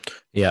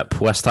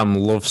 Yep, West Ham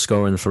love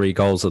scoring 3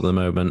 goals at the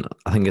moment.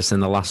 I think it's in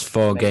the last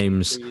 4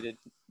 games. Conceded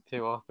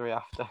 2 or 3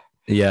 after.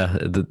 Yeah,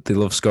 they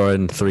love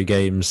scoring 3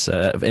 games.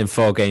 In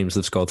 4 games,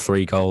 they've scored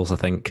 3 goals, I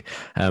think.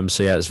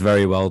 So yeah, it's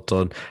very well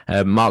done.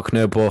 Mark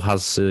Noble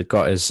has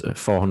got his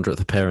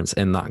 400th appearance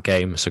in that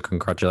game, so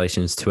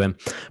congratulations to him.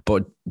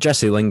 But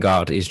Jesse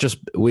Lingard,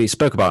 we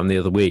spoke about him the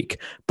other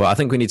week, but I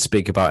think we need to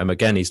speak about him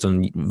again. He's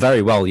done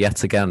very well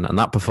yet again, and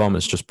that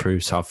performance just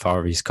proves how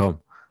far he's come.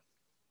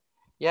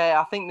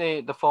 Yeah, I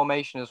think the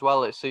formation as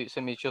well, it suits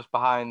him. He's just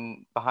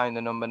behind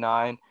the number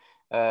 9.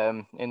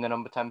 In the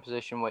number 10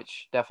 position,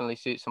 which definitely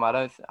suits him. I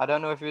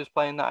don't know if he was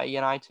playing that at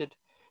United,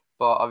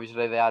 but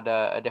obviously they had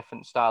a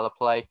different style of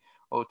play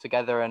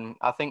altogether. And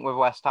I think with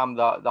West Ham,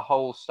 the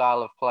whole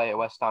style of play at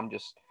West Ham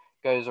just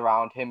goes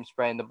around him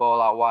spraying the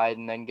ball out wide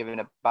and then giving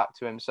it back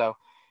to him. So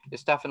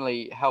it's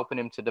definitely helping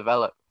him to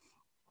develop.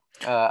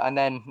 And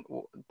then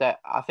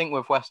I think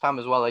with West Ham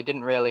as well, they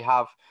didn't really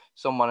have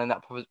someone in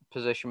that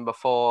position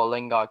before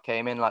Lingard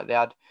came in. Like they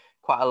had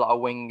quite a lot of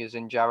wingers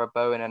in Jarrod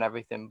Bowen and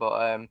everything,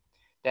 but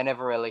they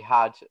never really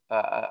had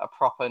a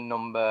proper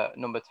number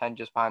 10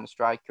 just behind the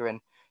striker.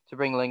 And to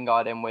bring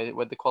Lingard in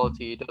with the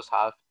quality he does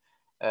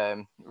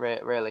have,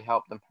 really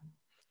helped them.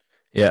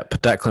 Yeah,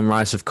 Declan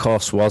Rice, of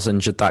course, was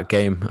injured that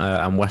game,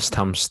 and West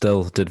Ham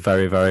still did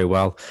very, very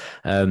well.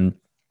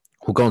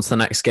 We'll go on to the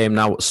next game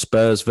now.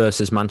 Spurs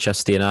versus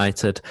Manchester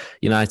United.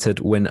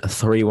 United win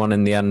 3-1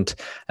 in the end.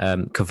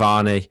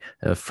 Cavani,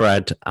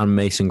 Fred and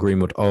Mason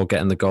Greenwood all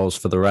getting the goals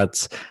for the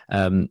Reds.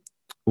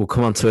 We'll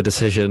come on to a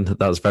decision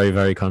that's very,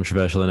 very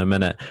controversial in a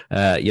minute.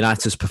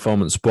 United's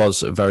performance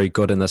was very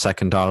good in the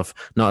second half.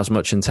 Not as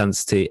much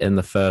intensity in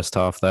the first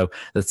half, though.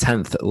 The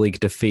 10th league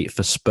defeat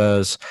for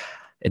Spurs.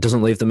 It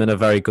doesn't leave them in a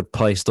very good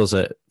place, does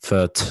it?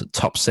 For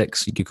top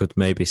 6, you could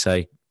maybe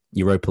say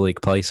Europa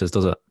League places,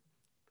 does it?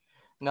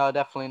 No,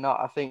 definitely not.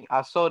 I think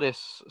I saw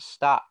this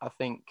stat. I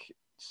think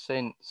it's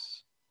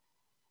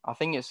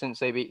since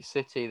they beat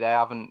City, they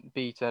haven't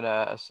beaten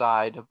a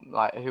side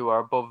like who are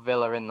above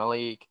Villa in the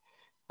league,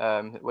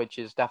 which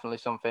is definitely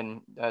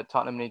something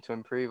Tottenham need to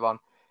improve on,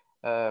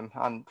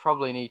 and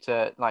probably need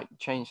to like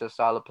change their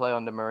style of play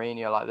under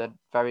Mourinho. Like they're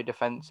very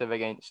defensive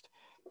against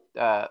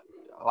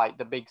like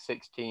the big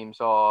 6 teams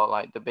or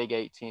like the big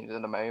 8 teams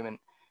at the moment.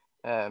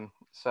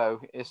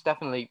 So it's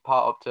definitely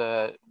part up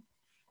to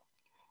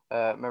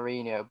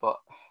Mourinho, but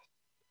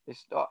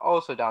it's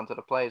also down to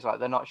the players. Like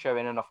they're not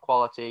showing enough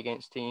quality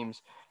against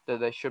teams that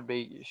they should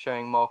be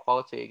showing more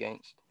quality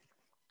against.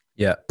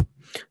 Yeah,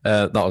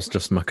 That was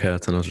just my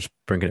curtain. I was just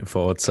bringing it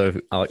forward so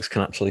Alex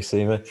can actually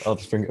see me. I'll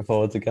just bring it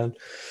forward again.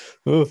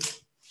 Ooh.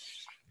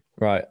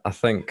 Right, I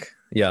think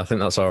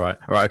that's all right.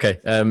 Right, okay.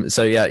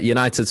 So yeah,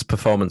 United's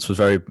performance was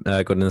very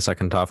good in the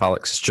second half.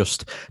 Alex has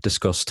just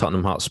discussed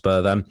Tottenham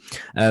Hotspur. Then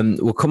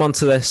we'll come on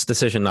to this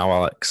decision now,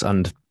 Alex,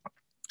 and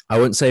I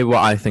won't say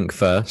what I think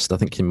first. I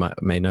think you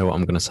may know what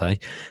I'm going to say.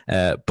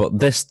 But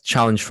this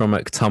challenge from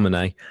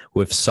McTominay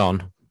with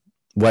Son,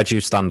 where do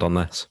you stand on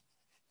this?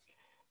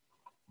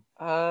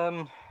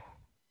 I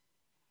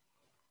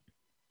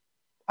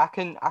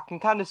can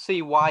kind of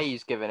see why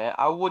he's giving it.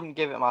 I wouldn't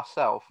give it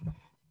myself,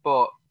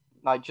 but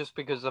like just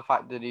because of the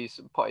fact that he's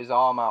put his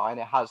arm out and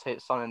it has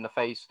hit Son in the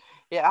face.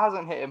 It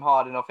hasn't hit him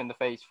hard enough in the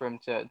face for him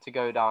to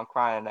go down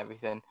crying and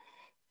everything,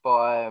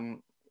 but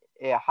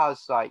it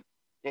has it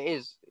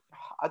is.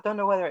 I don't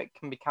know whether it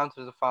can be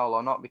counted as a foul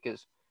or not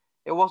because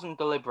it wasn't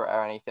deliberate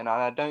or anything, and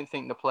I don't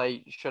think the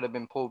play should have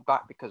been pulled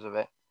back because of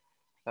it.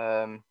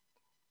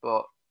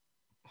 But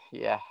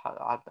yeah,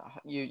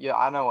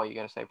 I know what you're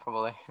going to say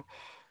probably.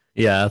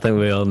 Yeah, I think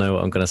we all know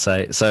what I'm going to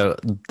say. So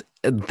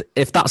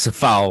if that's a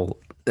foul,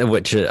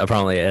 which it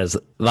apparently is,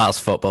 that's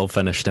football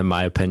finished in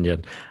my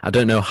opinion. I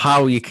don't know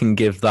how you can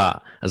give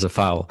that as a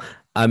foul.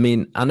 I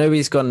mean, I know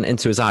he's gone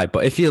into his eye,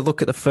 but if you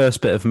look at the first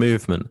bit of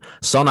movement,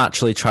 Son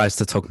actually tries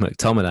to tug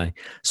McTominay.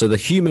 So the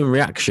human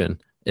reaction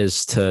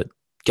is to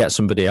get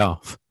somebody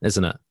off,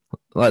 isn't it?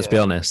 Let's be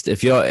honest.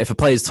 If a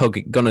player's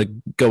gonna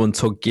go and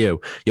tug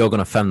you, you're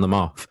gonna fend them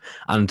off.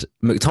 And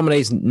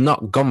McTominay's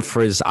not gone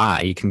for his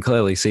eye. You can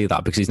clearly see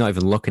that because he's not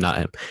even looking at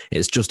him.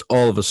 It's just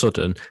all of a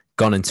sudden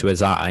gone into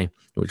his eye,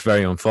 which is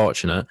very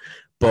unfortunate.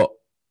 But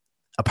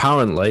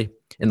apparently,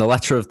 in the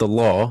letter of the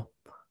law,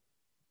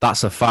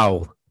 that's a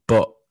foul.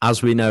 But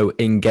as we know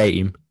in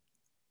game,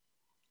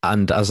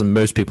 and as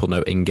most people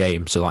know in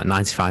game, so like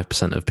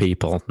 95% of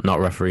people, not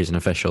referees and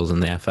officials in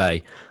the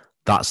FA,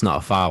 that's not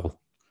a foul.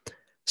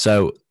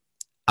 So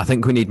I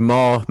think we need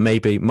more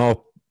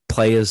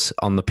players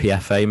on the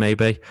PFA,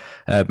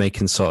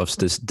 making sort of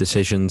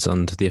decisions,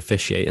 and the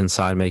officiating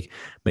side,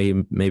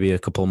 maybe a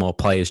couple more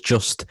players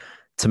just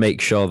to make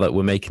sure that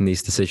we're making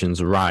these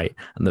decisions right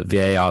and that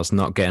VAR is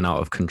not getting out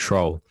of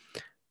control.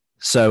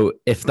 So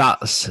if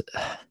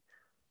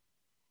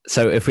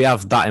we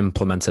have that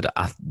implemented,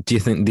 do you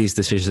think these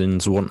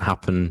decisions wouldn't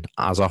happen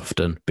as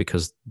often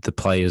because the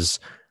players?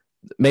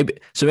 Maybe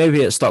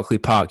at Stockley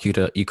Park you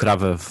could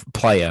have a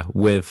player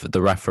with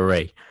the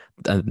referee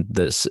and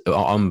that's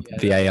on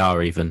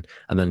VAR even,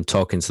 and then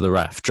talking to the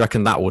ref. Do you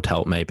reckon that would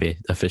help maybe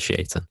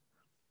officiating?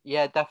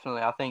 Yeah,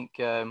 definitely. I think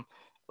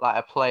like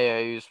a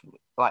player who's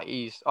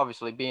he's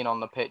obviously been on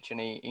the pitch and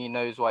he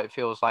knows what it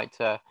feels like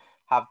to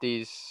have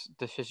these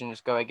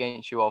decisions go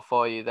against you or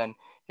for you, then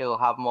he'll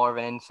have more of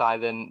an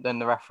insight than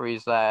the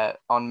referees there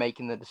on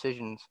making the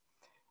decisions.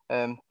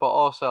 But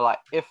also,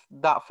 if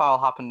that foul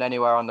happened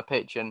anywhere on the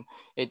pitch and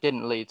it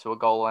didn't lead to a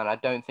goal, and I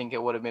don't think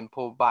it would have been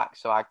pulled back,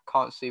 so I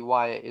can't see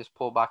why it is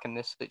pulled back in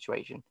this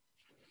situation.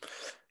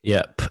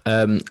 Yep.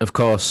 Of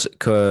course,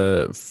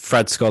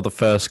 Fred scored the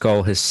first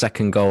goal, his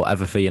second goal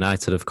ever for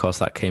United. Of course,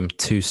 that came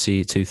two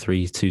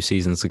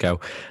seasons ago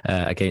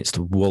against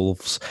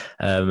Wolves.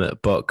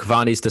 But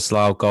Cavani's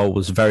disallowed goal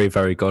was very,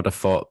 very good. I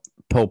thought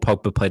Paul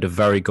Pogba played a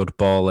very good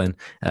ball in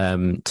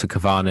to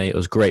Cavani. It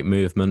was great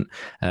movement.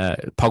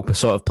 Pogba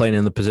sort of playing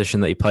in the position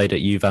that he played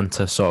at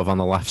Juventus, sort of on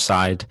the left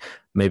side,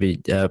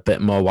 maybe a bit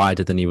more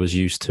wider than he was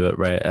used to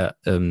at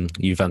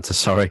Juventus.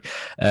 Sorry,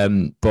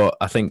 but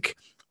I think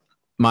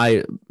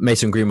my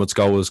Mason Greenwood's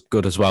goal was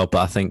good as well, but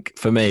I think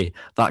for me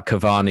that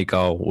Cavani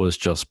goal was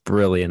just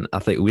brilliant. I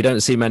think we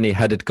don't see many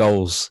headed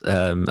goals,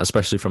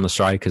 especially from the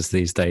strikers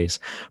these days.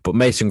 But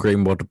Mason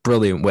Greenwood,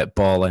 brilliant whip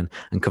ball in,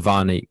 and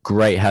Cavani,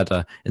 great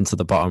header into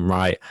the bottom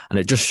right, and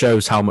it just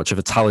shows how much of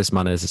a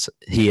talisman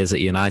he is at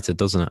United,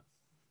 doesn't it?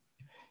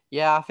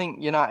 Yeah, I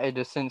think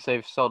United, since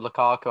they've sold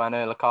Lukaku, I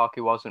know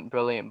Lukaku wasn't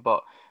brilliant,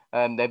 but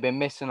they've been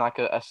missing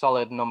a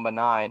solid number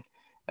 9.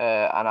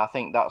 And I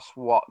think that's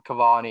what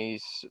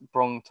Cavani's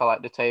brung to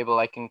the table.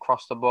 They can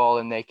cross the ball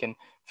and they can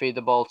feed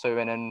the ball to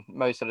him, and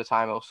most of the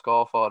time he'll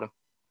score for them.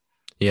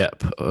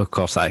 Yep, of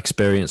course, that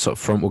experience up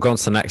front. We'll go on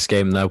to the next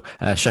game, though.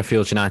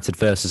 Sheffield United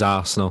versus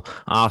Arsenal.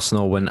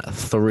 Arsenal win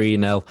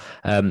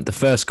 3-0. The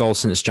first goal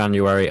since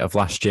January of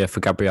last year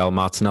for Gabriel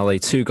Martinelli.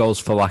 2 goals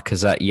for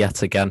Lacazette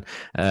yet again.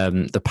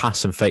 The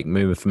pass and fake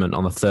movement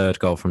on the third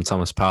goal from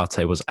Thomas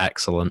Partey was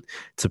excellent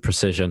to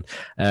precision.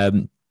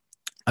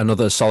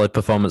 Another solid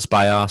performance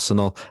by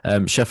Arsenal.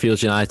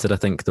 Sheffield United, I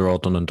think they're all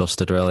done and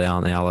dusted, really,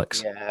 aren't they,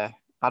 Alex? Yeah,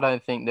 I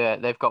don't think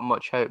they've got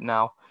much hope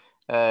now.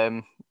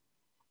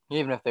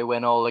 Even if they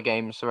win all the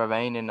games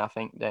remaining, I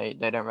think they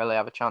don't really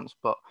have a chance.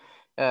 But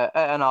at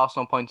an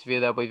Arsenal point of view,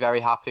 they'll be very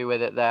happy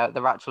with it.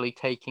 They're actually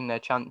taking their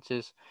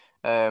chances,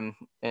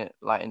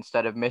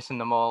 instead of missing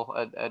them all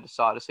at the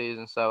start of the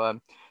season.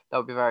 So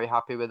they'll be very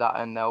happy with that,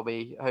 and they'll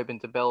be hoping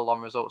to build on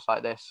results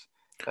like this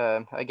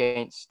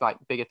against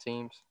bigger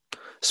teams.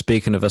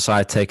 Speaking of a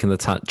side taking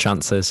the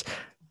chances,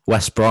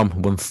 West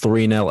Brom won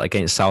 3-0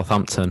 against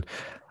Southampton.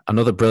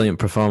 Another brilliant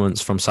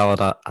performance from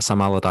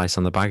Sam Allardyce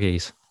and the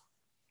Baggies.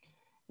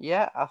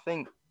 Yeah, I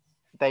think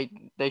they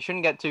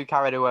shouldn't get too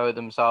carried away with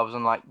themselves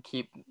and like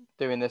keep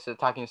doing this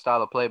attacking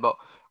style of play. But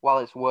while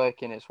it's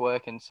working, it's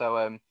working.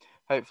 So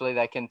hopefully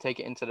they can take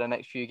it into the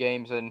next few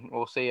games, and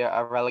we'll see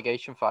a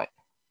relegation fight.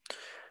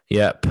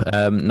 Yep.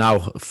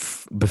 Now,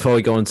 before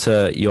we go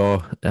into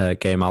your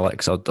game,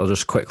 Alex, I'll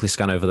just quickly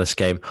scan over this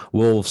game.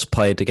 Wolves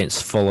played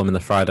against Fulham in the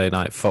Friday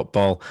night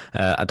football.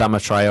 Adama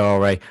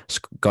Traore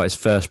got his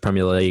first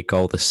Premier League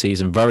goal this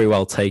season. Very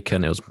well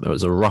taken. It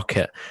was a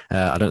rocket.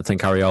 I don't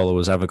think Areola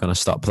was ever going to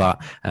stop that.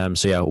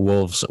 So yeah,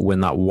 Wolves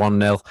win that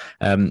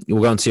 1-0.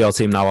 We'll go on to your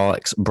team now,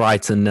 Alex.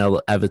 Brighton 0,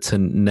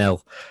 Everton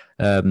 0.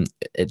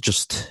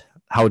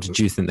 How did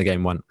you think the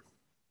game went?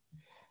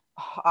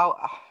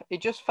 It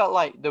just felt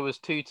like there was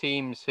two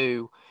teams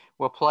who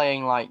were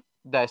playing like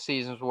their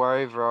seasons were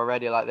over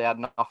already, like they had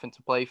nothing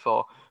to play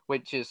for,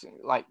 which is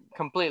like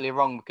completely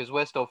wrong because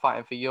we're still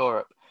fighting for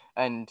Europe,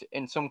 and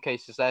in some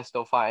cases they're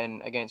still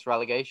fighting against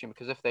relegation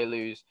because if they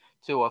lose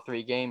 2 or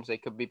 3 games, they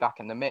could be back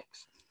in the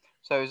mix.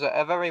 So it was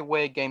a very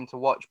weird game to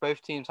watch.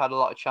 Both teams had a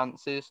lot of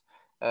chances.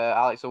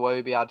 Alex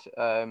Iwobi had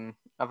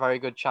a very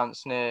good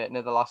chance near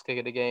the last kick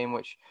of the game,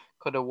 which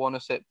could have won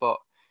us it, but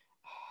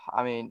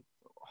I mean,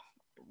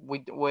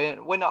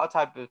 we're not a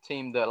type of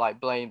team that like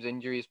blames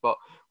injuries, but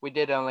we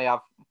did only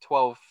have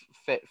 12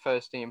 fit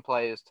first team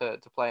players to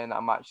play in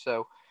that match,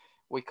 so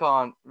we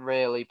can't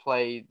really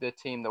play the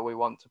team that we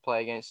want to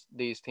play against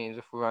these teams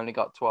if we've only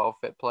got 12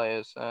 fit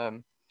players.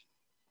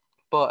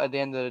 But at the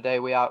end of the day,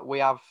 we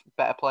have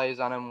better players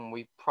than them.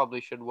 We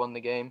probably should have won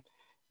the game,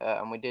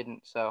 and we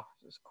didn't, so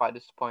it's quite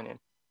disappointing.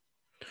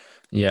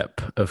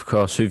 Yep, of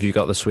course. Who have you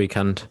got this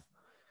weekend?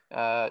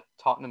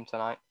 Tottenham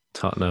tonight.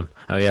 Tottenham.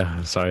 Oh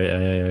yeah, sorry.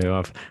 Yeah, you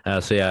have.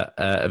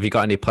 Have you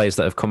got any players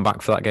that have come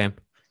back for that game?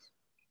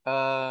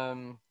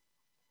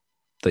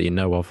 That you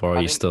know of, or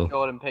are you still?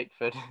 Jordan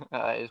Pickford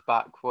is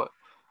back.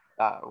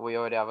 We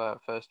already have a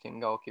first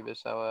team goalkeeper,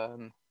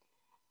 so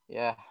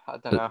yeah, I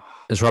don't know.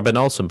 Is Robin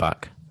Olsen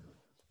back?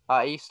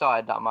 He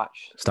started that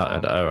match. All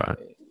right.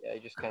 Yeah, he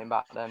just came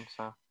back then.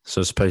 So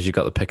I suppose you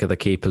got the pick of the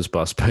keepers, but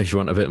I suppose you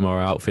want a bit more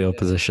outfield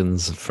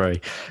positions free.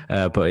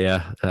 But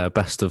yeah,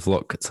 best of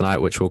luck tonight,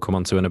 which we'll come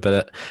on to in a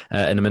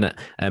minute.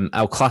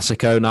 El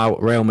Clasico now.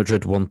 Real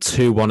Madrid won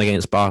 2-1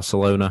 against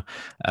Barcelona.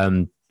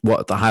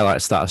 What the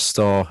highlights that I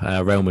saw,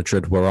 Real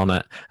Madrid were on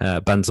it.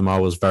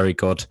 Benzema was very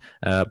good.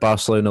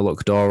 Barcelona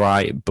looked all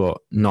right, but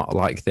not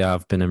like they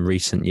have been in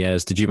recent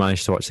years. Did you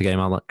manage to watch the game,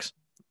 Alex?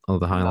 All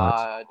the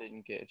highlights? No, I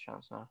didn't get a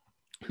chance, no.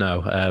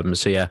 No.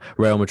 So yeah,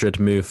 Real Madrid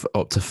move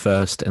up to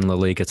first in La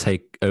Liga,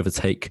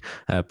 overtake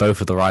both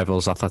of the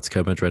rivals,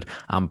 Atletico Madrid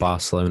and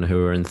Barcelona,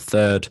 who are in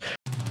third.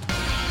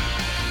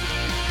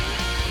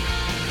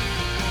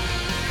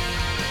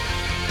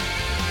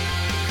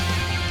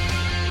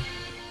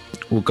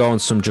 We'll go on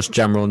some just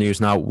general news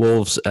now.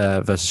 Wolves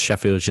versus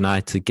Sheffield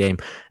United game,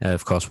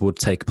 of course, would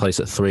take place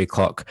at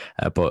 3:00,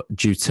 but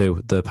due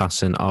to the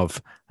passing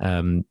of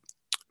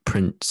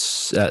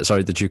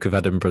the Duke of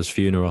Edinburgh's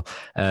funeral,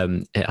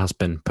 it has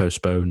been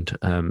postponed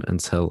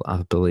until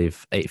I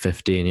believe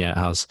 8:15. Yeah, it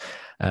has.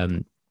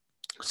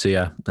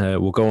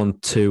 We'll go on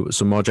to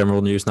some more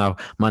general news now.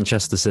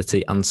 Manchester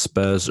City and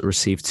Spurs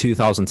received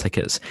 2,000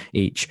 tickets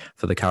each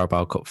for the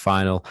Carabao Cup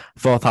final,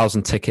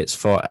 4,000 tickets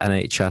for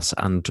NHS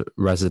and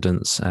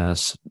residents.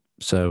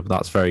 So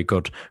that's very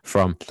good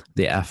from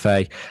the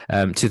FA.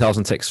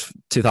 2,000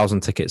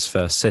 tickets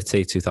for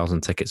City,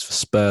 2,000 tickets for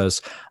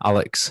Spurs.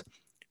 Alex,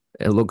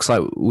 it looks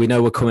like we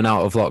know we're coming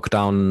out of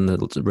lockdown.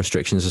 The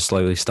restrictions have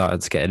slowly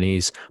started to get an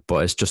ease,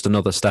 but it's just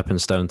another stepping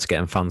stone to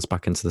getting fans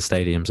back into the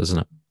stadiums, isn't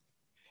it?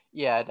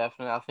 Yeah,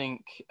 definitely. I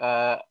think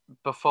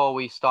before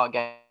we start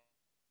getting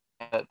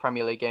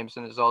Premier League games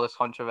and there's all this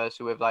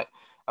controversy with like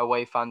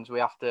away fans, we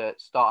have to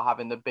start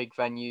having the big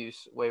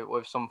venues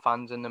with some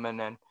fans in them and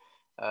then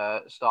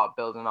start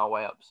building our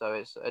way up. So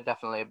it's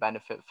definitely a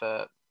benefit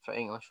for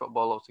English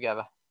football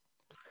altogether.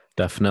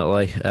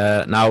 Definitely.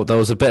 Now, there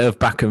was a bit of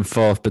back and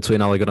forth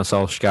between Ole Gunnar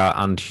Solskjaer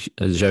and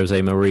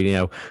Jose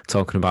Mourinho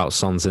talking about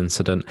Son's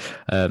incident.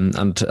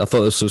 And I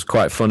thought this was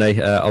quite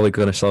funny. Ole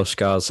Gunnar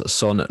Solskjaer's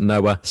son,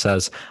 Noah,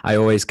 says, "I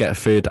always get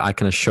food. I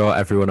can assure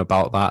everyone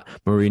about that."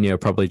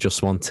 Mourinho probably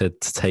just wanted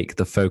to take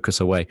the focus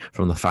away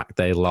from the fact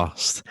they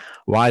lost.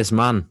 Wise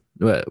man.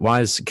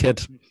 Wise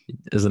kid,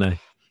 isn't he?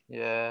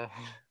 Yeah.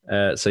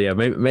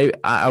 Maybe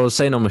I was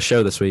saying on my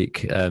show this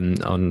week,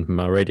 on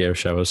my radio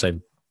show, I was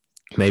saying,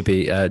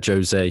 maybe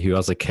Jose, who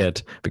has a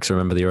kid, because I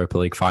remember the Europa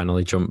League final,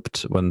 he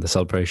jumped when the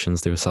celebrations,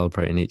 they were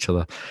celebrating each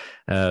other.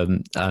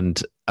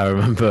 And I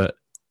remember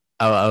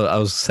I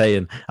was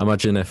saying,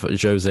 imagine if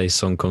Jose's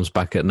son comes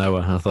back at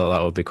Noah. I thought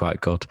that would be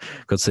quite good.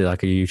 Could see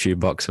like a YouTube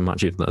boxing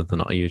match, even though they're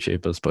not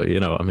YouTubers, but you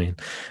know what I mean.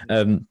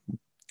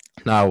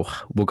 Now,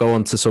 we'll go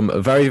on to some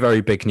very,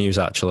 very big news,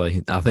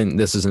 actually. I think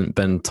this hasn't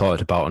been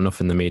talked about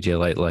enough in the media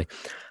lately.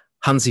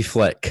 Hansi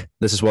Flick,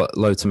 this is what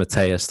Lothar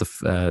Matthäus,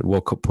 the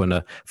World Cup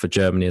winner for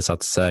Germany, has had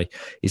to say.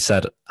 He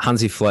said,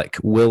 Hansi Flick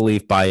will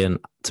leave Bayern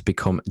to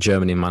become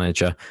Germany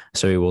manager,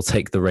 so he will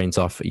take the reins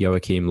off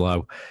Joachim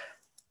Löw.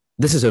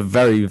 this is a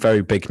very,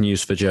 very big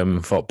news for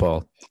German football.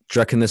 Do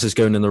you reckon this is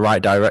going in the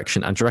right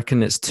direction? And do you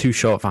reckon it's too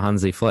short for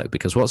Hansi Flick?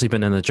 Because what's he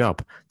been in the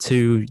job?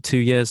 2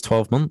 years,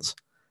 12 months?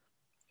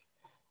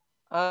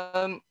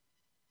 Um,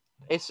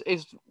 it's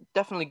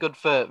definitely good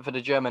for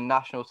the German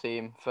national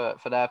team for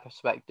their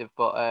perspective,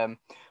 but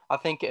I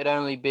think it'd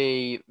only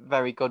be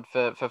very good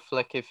for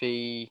Flick if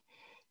he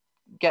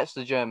gets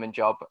the German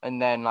job and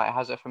then like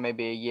has it for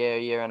maybe a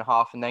year and a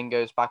half, and then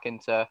goes back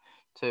into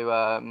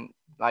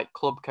like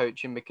club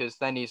coaching, because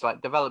then he's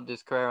like developed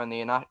his career on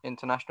the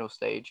international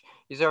stage.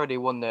 He's already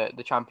won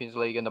the Champions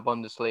League and the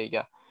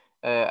Bundesliga,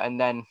 and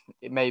then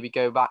maybe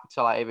go back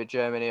to like either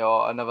Germany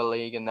or another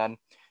league and then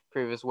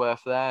prove his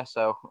worth there.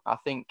 So I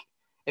think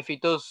if he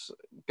does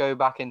go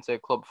back into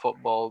club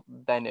football,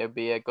 then it would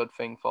be a good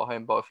thing for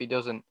him. But if he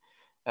doesn't,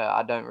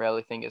 I don't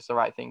really think it's the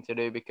right thing to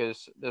do,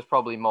 because there's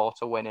probably more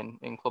to win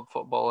in club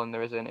football than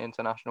there is in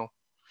international.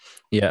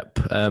 Yep.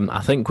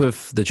 I think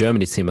with the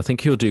Germany team, I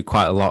think he'll do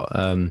quite a lot.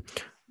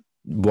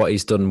 What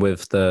he's done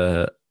with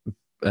the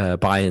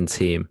Bayern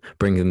team,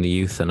 bringing the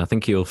youth in. I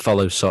think he'll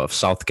follow sort of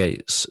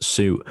Southgate's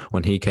suit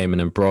when he came in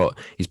and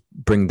he's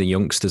bring the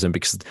youngsters in,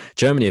 because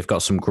Germany have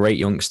got some great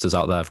youngsters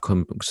out there.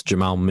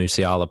 Jamal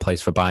Musiala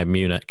plays for Bayern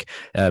Munich.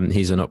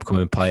 He's an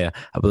upcoming player.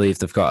 I believe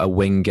they've got a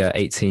winger,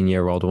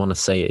 18-year-old. I want to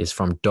say it is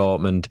from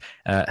Dortmund.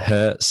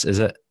 Hertz, is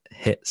it?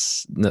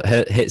 Hitz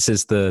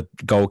is the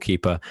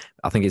goalkeeper.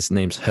 I think his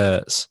name's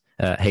Hertz.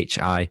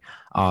 Hirtz.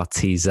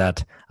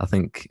 I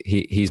think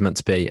he's meant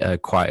to be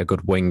quite a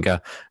good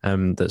winger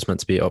that's meant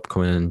to be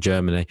upcoming in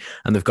Germany.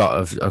 And they've got,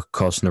 of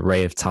course, an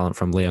array of talent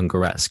from Leon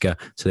Goretzka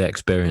to the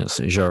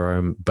experienced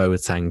Jerome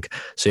Boateng.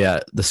 So, yeah,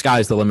 the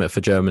sky's the limit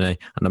for Germany.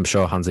 And I'm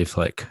sure Hansi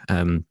Flick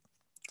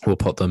will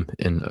put them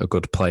in a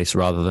good place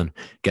rather than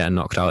getting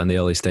knocked out in the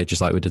early stages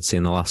like we did see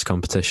in the last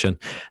competition.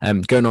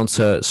 Going on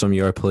to some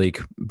Europa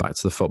League, back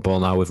to the football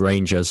now with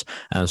Rangers.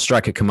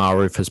 Striker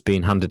Kamaru has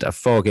been handed a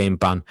 4-game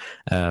ban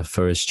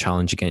for his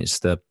challenge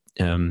against the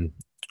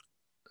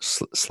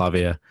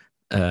Slavia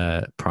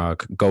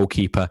Prague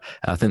goalkeeper.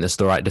 I think that's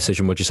the right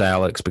decision, would you say,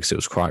 Alex? Because it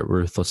was quite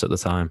ruthless at the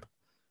time.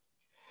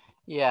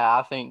 Yeah,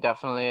 I think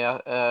definitely.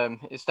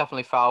 It's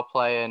definitely foul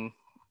play, and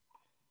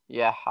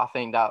yeah, I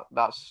think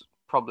that's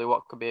probably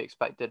what could be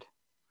expected.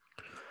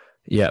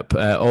 Yep.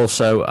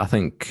 Also, I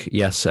think,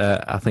 yes,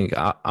 I think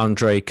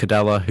Andre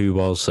Cadella, who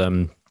was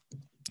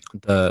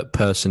the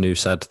person who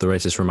said the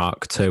racist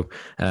remark to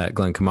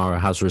Glenn Kamara,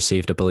 has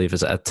received, I believe,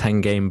 is it a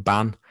 10-game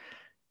ban?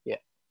 Yeah.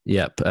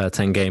 Yep, a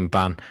 10-game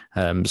ban.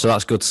 So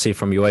that's good to see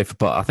from UEFA,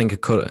 but I think it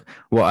could.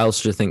 What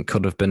else do you think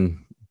could have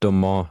been done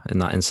more in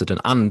that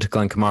incident? And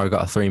Glenn Kamara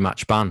got a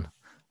 3-match ban.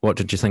 What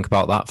did you think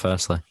about that,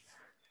 firstly?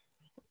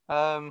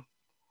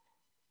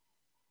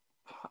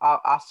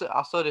 I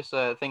saw this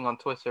thing on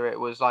Twitter. It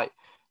was like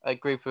a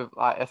group of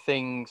like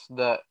things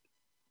that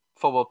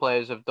football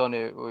players have done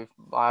who've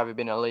either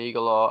been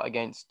illegal or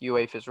against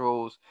UEFA's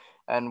rules,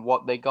 and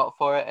what they got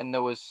for it. And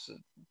there was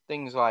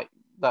things like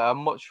that are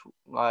much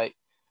like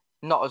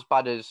not as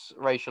bad as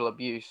racial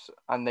abuse,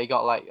 and they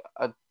got like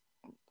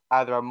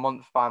either a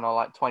month ban or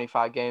like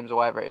 25 games or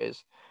whatever it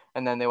is.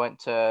 And then they went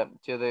to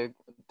the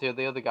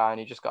other guy, and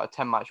he just got a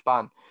 10-match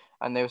ban.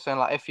 And they were saying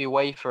like if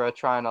UEFA are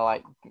trying to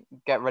like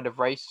get rid of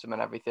racism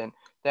and everything,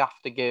 they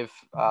have to give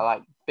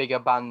like bigger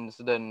bans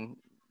than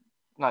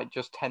like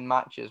just 10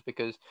 matches,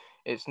 because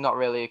it's not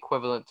really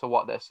equivalent to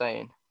what they're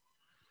saying.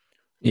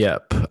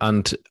 Yep,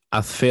 and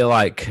I feel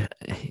like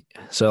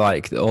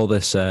all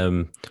this.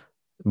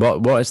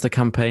 What is the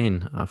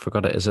campaign? I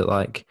forgot it. Is it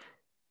like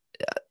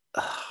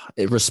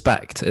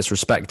respect? It's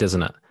respect,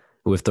 isn't it?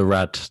 With the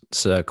red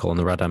circle and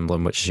the red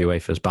emblem, which is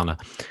UEFA's banner.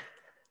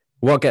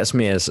 What gets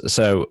me is,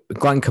 so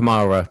Glenn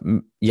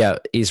Kamara, yeah,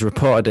 he's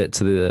reported it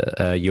to the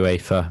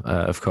UEFA,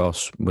 of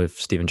course, with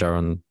Steven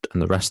Gerrard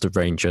and the rest of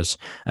Rangers.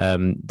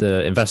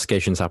 The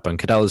investigations happen.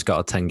 Cadella's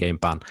got a 10-game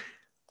ban.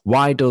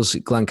 Why does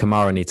Glenn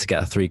Kamara need to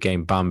get a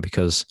 3-game ban?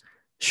 Because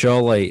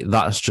surely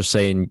that's just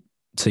saying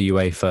to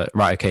UEFA,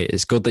 right, okay,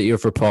 it's good that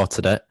you've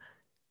reported it,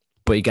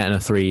 but you're getting a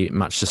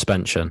 3-match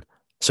suspension.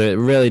 So it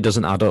really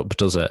doesn't add up,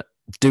 does it?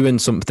 Doing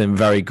something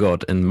very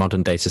good in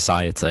modern day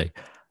society,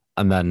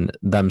 and then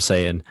them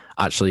saying,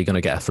 actually, you're going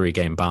to get a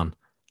 3-game ban.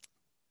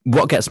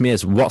 What gets me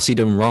is, what's he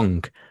done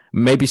wrong?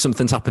 Maybe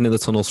something's happened in the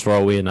tunnels for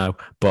all we know,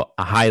 but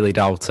I highly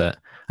doubt it.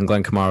 And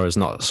Glenn Kamara is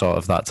not sort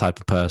of that type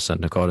of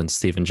person, according to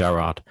Steven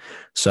Gerrard.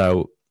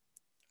 So,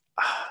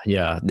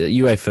 yeah, the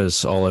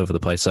UEFA's all over the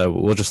place, so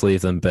we'll just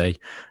leave them be,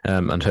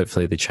 and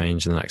hopefully they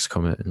change in the next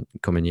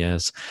coming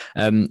years.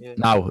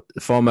 Now,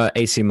 former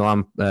AC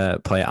Milan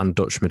player and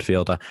Dutch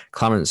midfielder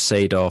Clarence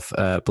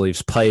Seedorf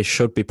believes players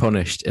should be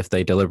punished if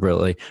they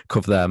deliberately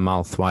cover their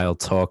mouth while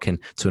talking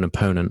to an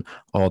opponent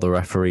or the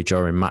referee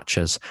during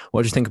matches.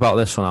 What do you think about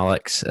this one,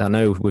 Alex? I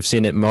know we've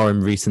seen it more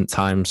in recent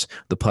times,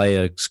 the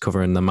players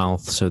covering their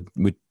mouth, so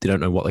they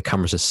don't know what the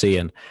cameras are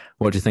seeing.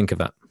 What do you think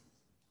of it?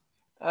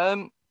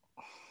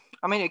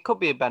 I mean, it could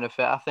be a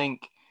benefit. I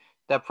think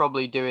they're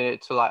probably doing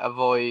it to like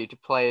avoid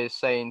players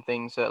saying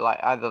things that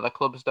like either the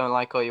clubs don't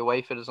like or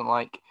UEFA doesn't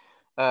like.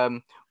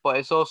 but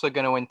it's also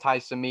going to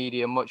entice the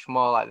media much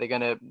more. Like they're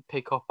going to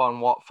pick up on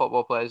what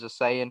football players are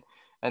saying,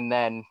 and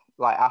then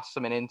like ask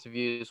them in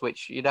interviews,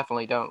 which you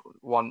definitely don't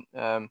want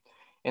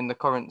in the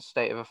current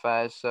state of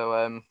affairs.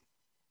 So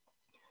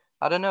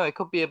I don't know. It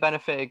could be a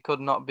benefit. It could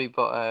not be.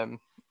 But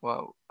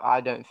well,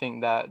 I don't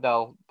think that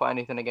they'll put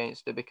anything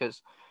against it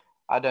because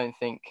I don't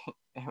think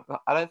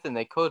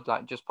they could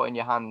like just putting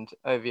your hand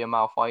over your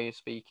mouth while you're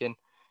speaking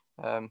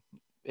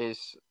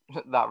is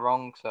that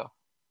wrong. So.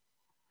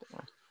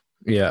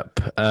 Yep.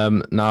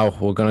 Now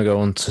we're going to go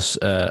on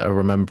to a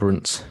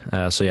remembrance.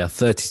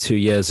 32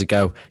 years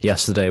ago,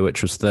 yesterday,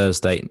 which was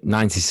Thursday,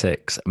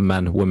 96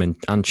 men, women,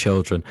 and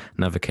children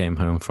never came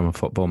home from a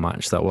football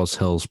match. That was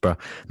Hillsborough.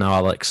 Now,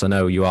 Alex, I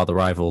know you are the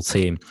rival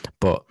team,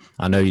 but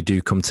I know you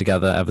do come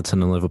together,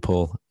 Everton and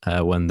Liverpool,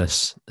 when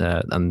this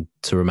and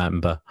to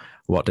remember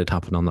what did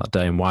happen on that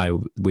day and why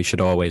we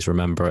should always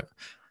remember it.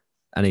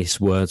 Any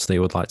words that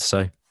you would like to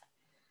say?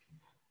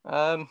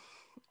 I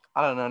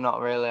don't know. Not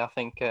really. I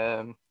think.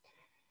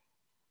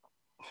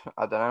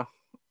 I don't know.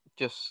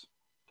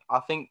 I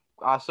think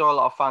I saw a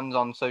lot of fans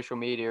on social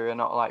media who are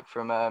not like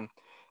from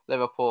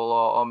Liverpool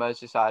or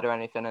Merseyside or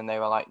anything, and they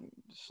were like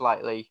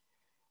slightly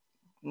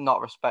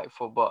not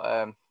respectful.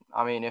 But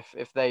I mean,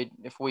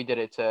 if we did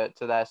it to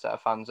their set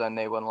of fans, then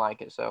they wouldn't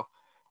like it. So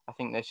I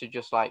think they should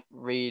just like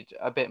read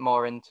a bit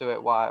more into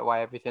it,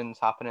 why everything's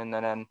happening,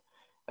 and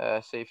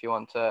then see if you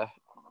want to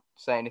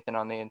say anything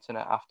on the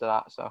internet after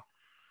that. So.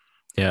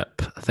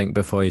 Yep, I think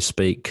before you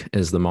speak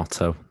is the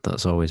motto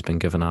that's always been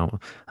given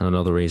out, and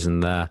another reason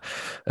there.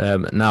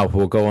 Now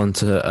we'll go on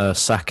to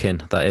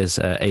Sakin. That is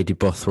Adi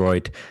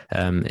Boothroyd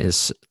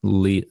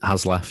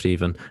has left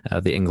even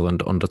the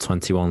England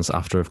under-21s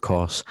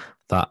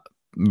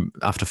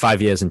after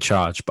 5 years in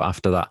charge, but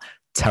after that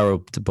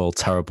terrible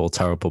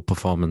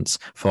performance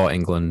for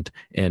England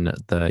in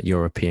the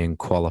European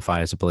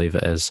qualifiers, I believe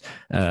it is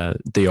the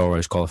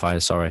Euros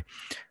qualifiers. Sorry,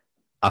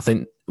 I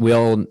think. We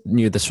all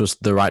knew this was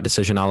the right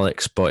decision,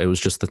 Alex, but it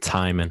was just the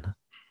timing.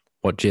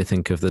 What do you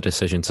think of the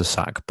decision to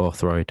sack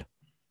Boothroyd?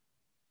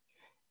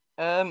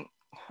 I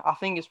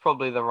think it's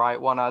probably the right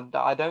one.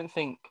 I don't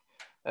think,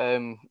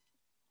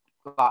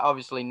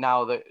 obviously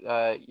now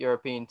that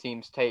European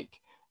teams take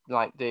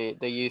like the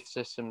youth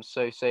system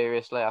so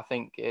seriously, I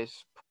think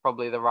it's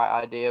probably the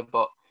right idea.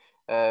 But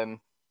in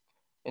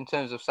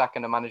terms of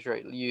sacking a manager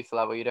at youth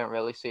level, you don't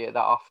really see it that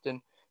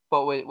often.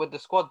 But with the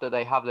squad that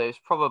they have, there's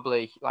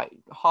probably like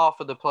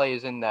half of the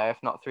players in there, if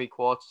not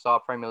 3/4,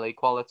 are Premier League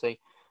quality,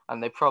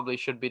 and they probably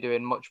should be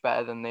doing much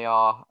better than they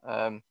are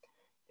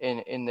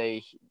in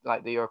the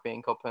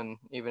European Cup and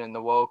even in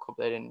the World Cup.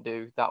 They didn't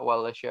do that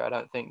well this year, I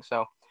don't think.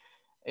 So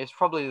it's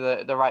probably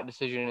the right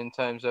decision in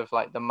terms of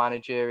like the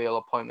managerial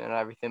appointment and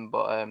everything.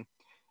 But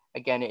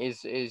again, it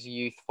is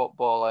youth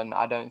football, and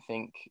I don't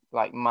think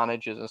like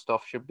managers and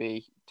stuff should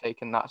be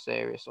taken that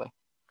seriously.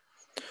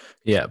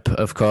 Yep,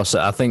 of course.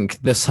 I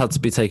think this had to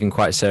be taken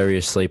quite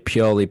seriously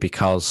purely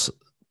because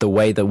the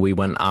way that we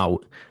went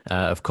out,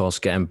 of course,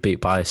 getting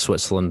beat by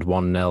Switzerland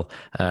 1-0,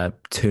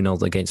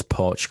 2-0 against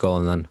Portugal,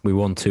 and then we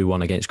won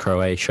 2-1 against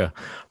Croatia.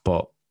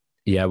 But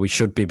yeah, we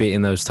should be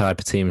beating those type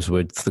of teams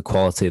with the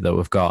quality that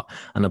we've got.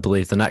 And I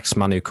believe the next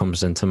man who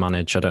comes in to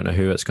manage, I don't know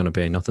who it's going to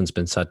be, nothing's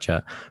been said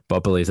yet, but I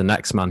believe the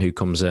next man who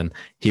comes in,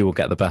 he will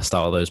get the best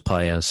out of those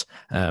players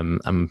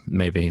and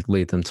maybe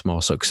lead them to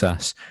more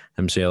success.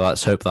 So yeah,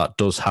 let's hope that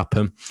does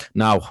happen.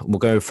 Now, we'll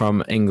go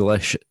from an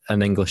English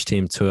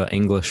team to an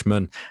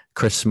Englishman.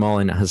 Chris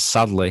Smalling has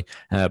sadly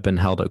been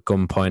held at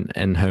gunpoint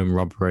in home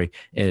robbery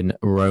in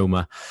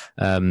Roma.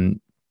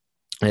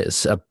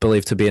 It's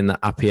believed to be in the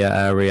Appia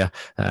area,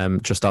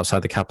 just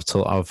outside the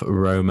capital of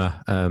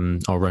Roma,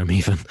 or Rome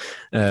even.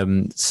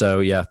 So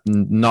yeah,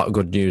 not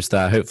good news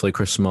there. Hopefully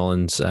Chris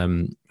Smalling's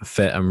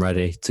fit and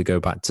ready to go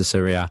back to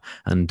Syria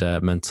and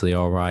mentally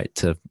all right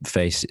to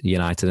face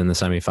United in the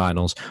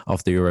semi-finals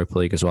of the Europa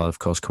League as well, of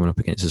course, coming up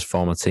against his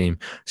former team.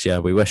 So yeah,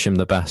 we wish him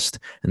the best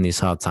in these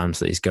hard times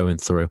that he's going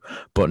through.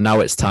 But now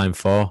it's time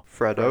for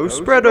Fredo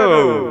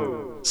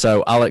Spreado.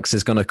 So Alex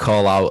is going to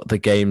call out the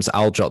games.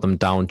 I'll jot them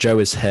down. Joe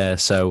is here,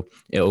 so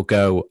it'll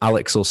go.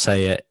 Alex will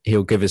say it.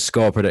 He'll give his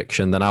score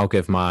prediction. Then I'll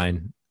give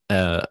mine.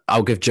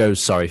 I'll give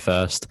Joe's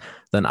first.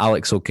 Then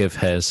Alex will give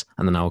his,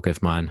 and then I'll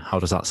give mine. How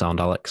does that sound,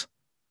 Alex?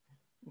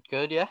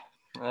 Good, yeah.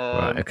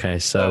 Right. Okay.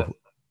 So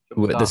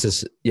this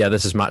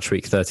is match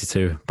week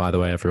 32, by the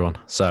way, everyone.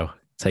 So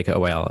take it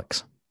away,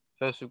 Alex.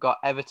 First, we've got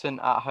Everton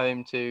at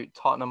home to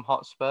Tottenham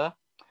Hotspur.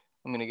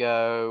 I'm going to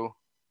go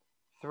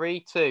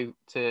 3-2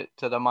 to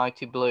the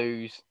Mighty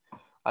Blues.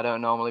 I don't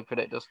normally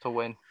predict us to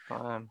win.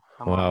 But,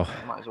 wow.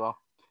 Might as well.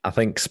 I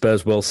think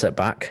Spurs will sit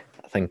back.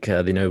 I think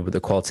they know the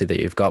quality that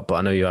you've got, but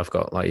I know you have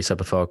got, like you said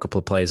before, a couple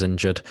of players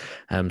injured.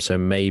 So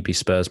maybe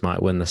Spurs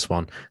might win this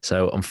one.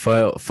 So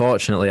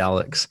unfortunately,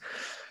 Alex,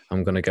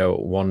 I'm going to go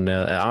 1-0.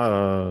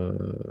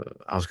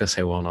 I was going to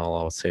say 1-0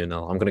 or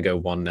 2-0. I'm going to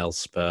go 1-0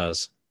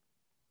 Spurs.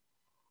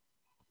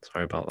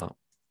 Sorry about that.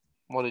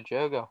 What did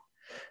Joe go?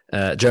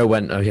 Joe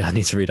went, I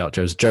need to read out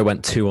Joe's. Joe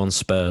went 2-1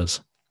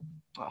 Spurs.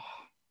 Oh,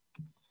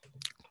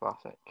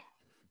 classic.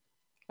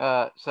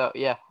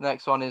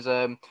 Next one is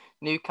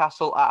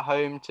Newcastle at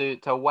home to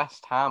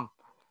West Ham.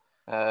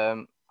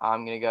 I'm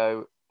gonna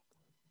go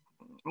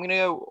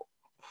 2-0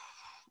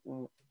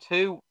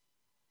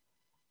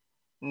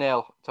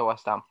 to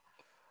West Ham.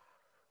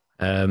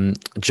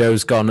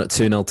 Joe's gone at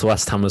 2-0 to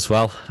West Ham as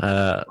well.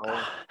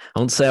 I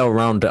won't say I'll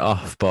round it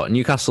off, but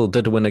Newcastle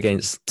did win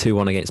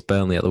 2-1 against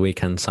Burnley at the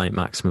weekend. Saint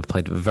Maximin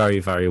played very,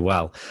 very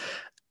well.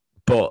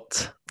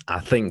 But I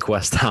think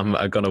West Ham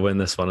are going to win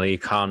this one. You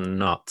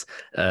cannot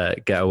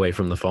get away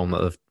from the form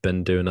that they've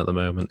been doing at the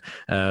moment.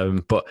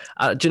 But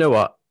do you know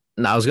what?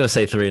 No, I was going to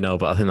say 3-0,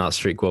 but I think that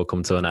streak will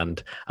come to an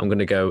end. I'm going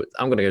to go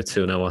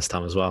 2-0 West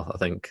Ham as well. I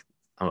think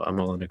I'm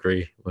all in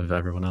agree with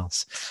everyone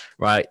else.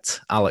 Right,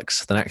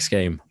 Alex, the next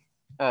game.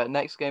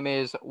 Next game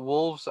is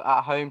Wolves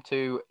at home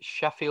to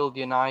Sheffield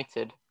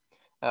United.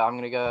 I'm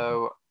going to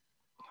go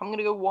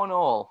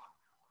 1-1.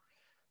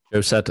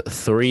 Joe said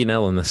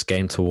 3-0 in this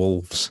game to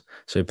Wolves,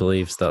 so he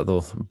believes that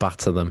they'll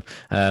batter them.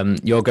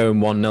 You're going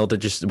 1-0.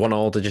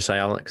 1-1, did you say,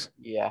 Alex?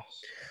 Yes.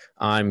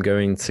 I'm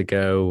going to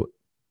go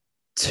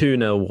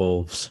 2-0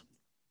 Wolves.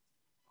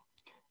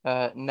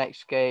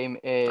 Next game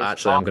is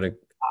actually I'm going to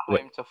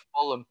home to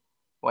Fulham.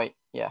 Wait,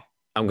 yeah.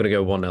 I'm going to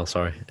go 1-0.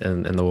 Sorry,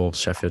 in the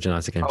Wolves Sheffield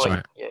United game.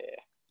 Sorry. Yeah.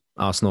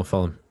 Arsenal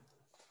Fulham.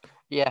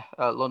 Yeah,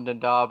 London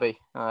derby.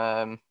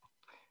 3-0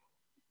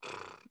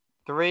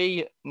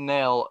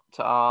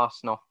 to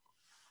Arsenal.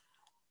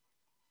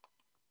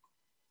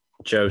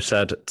 Joe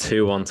said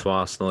 2-1 to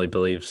Arsenal. He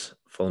believes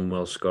Fulham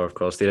will score, of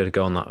course. They did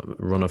go on that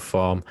run of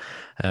form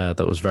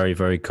that was very,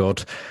 very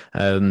good.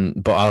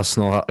 But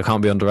Arsenal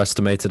can't be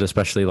underestimated,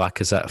 especially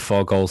Lacazette,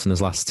 4 goals in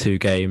his last 2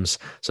 games.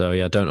 So,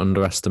 yeah, don't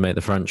underestimate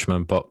the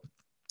Frenchman. But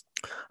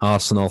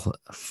Arsenal,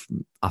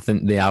 I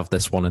think they have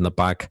this one in the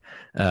bag.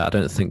 I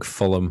don't think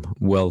Fulham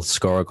will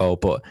score a goal,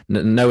 but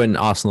knowing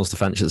Arsenal's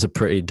defence, it's a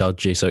pretty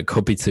dodgy, so it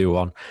could be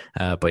 2-1.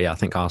 But yeah, I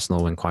think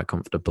Arsenal win quite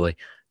comfortably,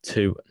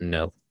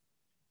 2-0.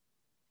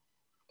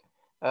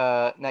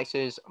 Next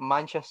is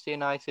Manchester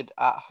United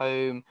at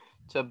home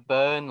to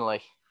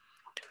Burnley.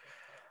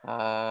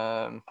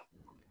 I'm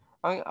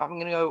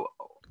going to go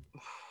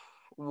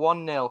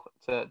 1-0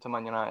 to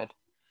Man United.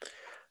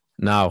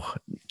 Now,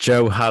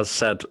 Joe has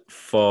said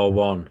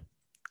 4-1,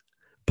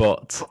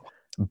 but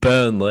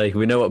Burnley,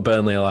 we know what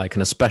Burnley are like,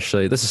 and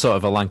especially, this is sort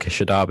of a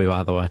Lancashire derby,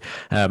 by the way,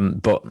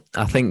 but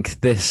I think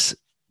this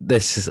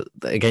is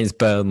against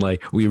Burnley,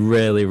 we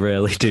really,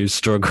 really do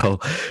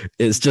struggle.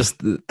 It's just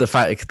the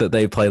fact that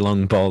they play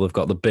long ball. They've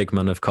got the big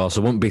men, of course.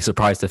 I wouldn't be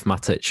surprised if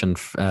Matic and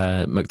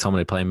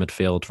McTominay play in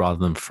midfield rather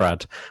than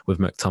Fred with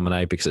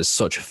McTominay, because it's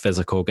such a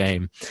physical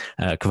game.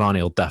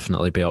 Cavani will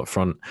definitely be up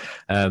front.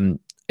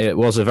 It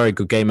was a very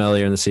good game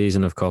earlier in the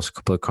season. Of course, a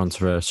couple of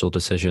controversial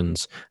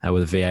decisions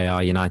with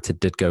VAR. United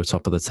did go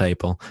top of the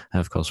table.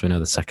 Of course, we know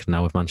the second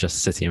now with Manchester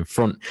City in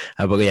front.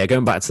 But yeah,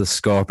 going back to the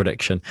score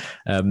prediction,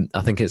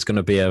 I think it's going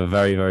to be a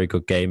very, very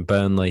good game.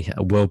 Burnley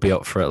will be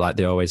up for it like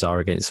they always are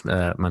against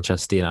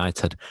Manchester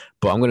United.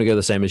 But I'm going to go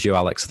the same as you,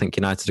 Alex. I think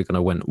United are going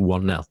to win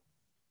 1-0.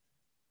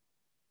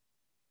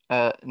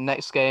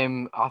 Next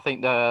game, I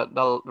think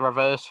the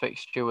reverse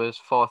fixture was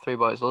 4-3,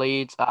 but it's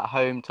Leeds at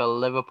home to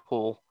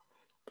Liverpool.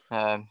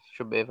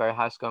 Should be a very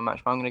high scoring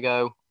match. But I'm going to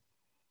go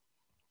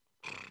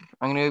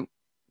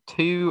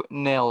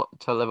 2-0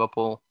 to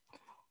Liverpool.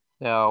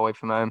 They are away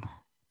from home.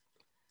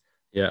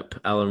 Yep,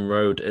 Alan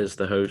Road is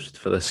the host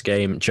for this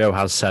game. Joe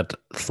has said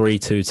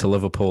 3-2 to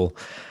Liverpool.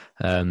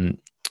 I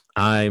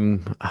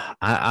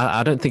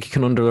don't think you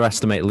can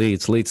underestimate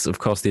Leeds. Leeds, of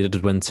course, they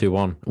did win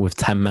 2-1 with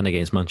 10 men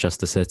against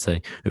Manchester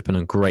City, who've been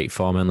in great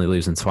form, only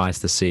losing twice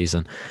this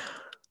season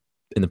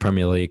in the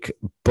Premier League.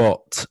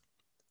 But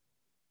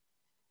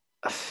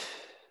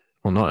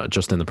well, not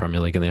just in the Premier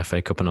League, in the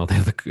FA Cup and all the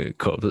other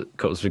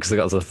cups, because they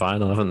got to the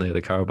final, haven't they?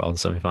 The Carabao and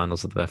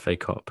semi-finals of the FA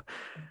Cup.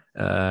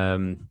 I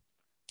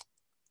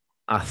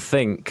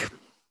think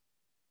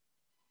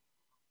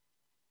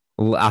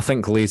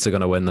Leeds are going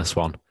to win this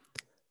one.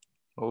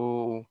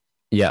 Oh.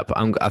 Yeah, but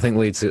I think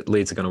Leeds are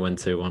going to win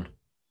 2-1.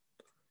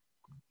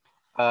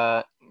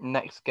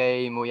 Next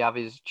game we have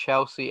is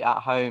Chelsea at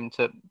home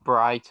to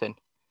Brighton.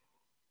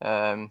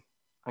 I'm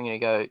going to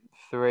go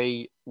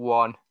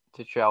 3-1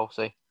 to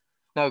Chelsea.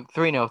 No,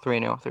 3-0.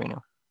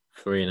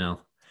 3-0.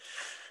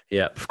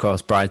 Yeah, of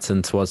course,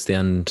 Brighton towards the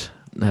end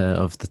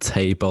of the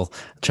table.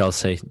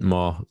 Chelsea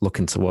more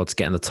looking towards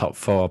getting the top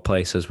 4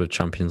 places with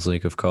Champions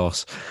League, of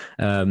course.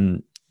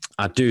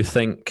 I do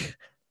think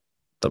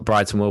that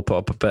Brighton will put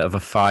up a bit of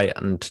a fight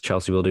and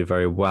Chelsea will do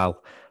very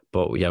well.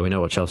 But yeah, we know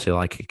what Chelsea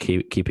like,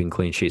 keeping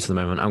clean sheets at the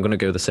moment. I'm going to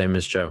go the same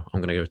as Joe.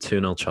 I'm going to go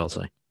 2-0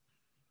 Chelsea.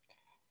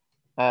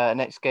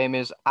 Next game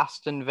is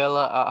Aston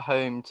Villa at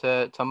home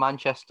to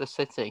Manchester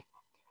City.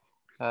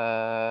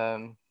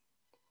 I'm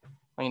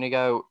going to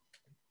go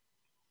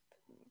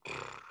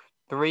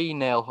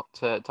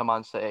 3-0 to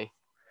Man City.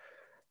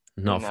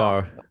 Not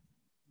far.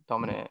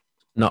 Dominate.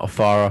 Not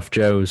far off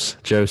Joe's.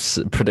 Joe's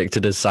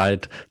predicted his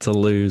side to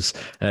lose.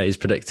 He's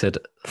predicted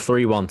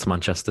 3-1 to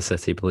Manchester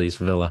City. Believes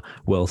Villa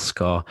will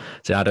score.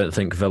 See, I don't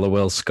think Villa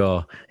will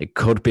score. It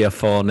could be a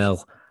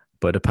 4-0,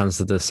 but it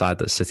depends on the side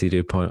that City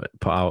do put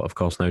out. Of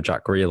course, no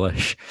Jack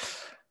Grealish.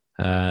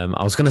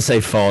 I was going to say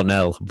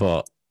 4-0,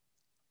 but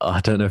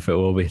I don't know if it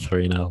will be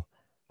 3-0.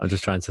 I'm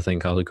just trying to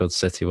think how good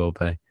City will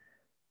be.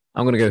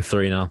 I'm going to go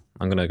 3-0.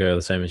 I'm going to go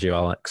the same as you,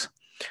 Alex.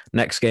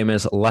 Next game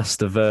is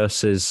Leicester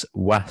versus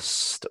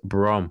West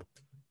Brom,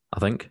 I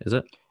think, is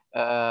it?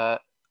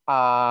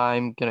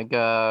 I'm going to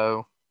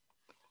go...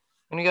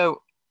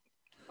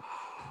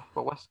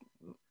 But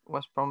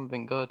West Brom have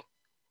been good.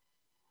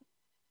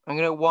 I'm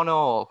going to go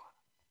 1-1.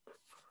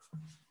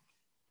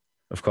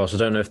 Of course, I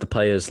don't know if the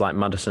players like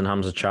Maddison,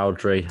 Hamza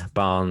Chowdhury,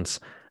 Barnes,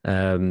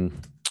 and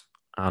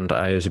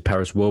Ayoze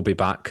Perez will be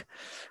back.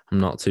 I'm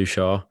not too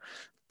sure.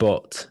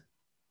 But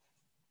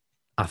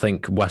I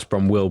think West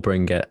Brom will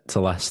bring it to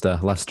Leicester.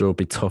 Leicester will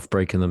be tough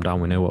breaking them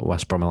down. We know what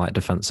West Brom are like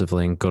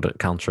defensively and good at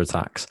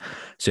counter-attacks.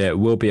 So yeah, it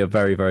will be a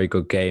very, very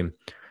good game.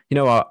 You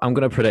know what? I'm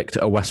going to predict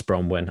a West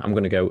Brom win. I'm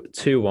going to go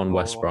 2-1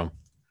 West Brom.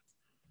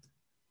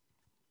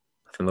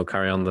 I think they'll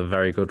carry on the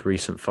very good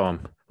recent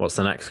form. What's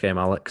the next game,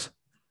 Alex?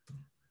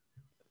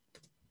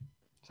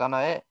 Is that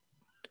not it?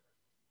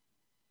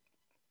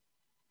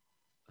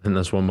 I think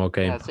there's one more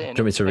game. Yeah, that's it.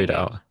 Do you want me to read it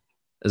out?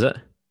 Is it?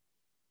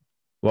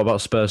 What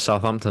about Spurs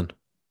Southampton?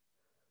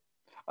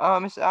 Oh, I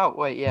missed it out.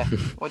 Wait, yeah.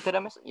 What did I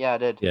miss? Yeah, I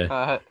did.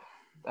 Yeah.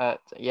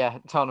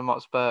 Tottenham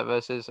Hotspur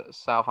versus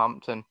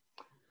Southampton.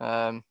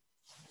 I'm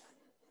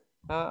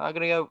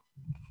gonna go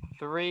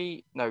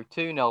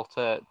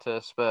 2-0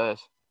 to Spurs.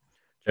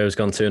 Joe's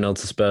gone 2-0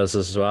 to Spurs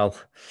as well.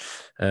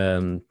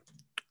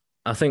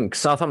 I think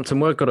Southampton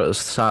were good at the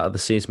start of the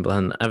season, but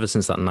then ever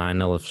since that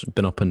 9-0 have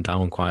been up and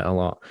down quite a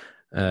lot.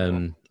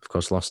 Of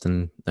course, won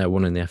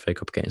in the FA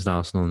Cup against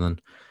Arsenal, and then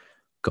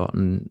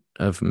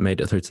have made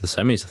it through to the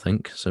semis, I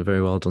think. So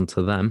very well done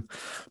to them.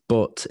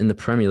 But in the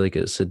Premier League,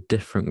 it's a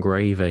different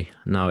gravy.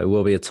 Now, it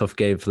will be a tough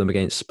game for them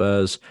against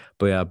Spurs,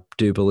 but yeah, I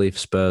do believe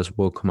Spurs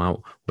will come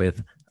out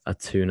with a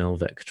 2-0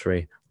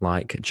 victory,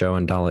 like Joe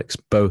and Alex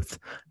both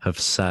have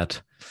said.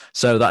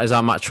 So that is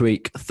our match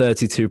week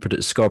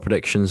 32 score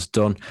predictions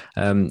done.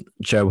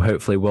 Joe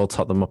hopefully will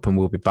top them up and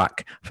we'll be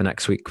back for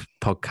next week's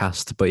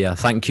podcast. But yeah,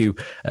 thank you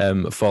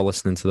for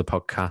listening to the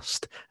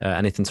podcast.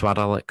 Anything to add,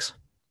 Alex?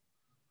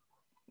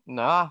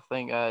 No, I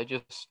think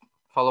just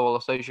follow all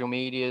the social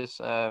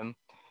medias.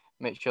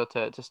 Make sure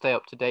to stay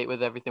up to date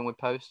with everything we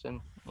post,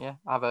 and yeah,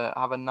 have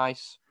a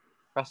nice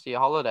rest of your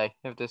holiday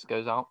if this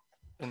goes out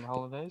in the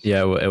holidays.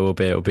 Yeah, it will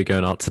be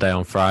going out today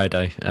on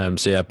Friday.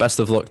 So yeah, best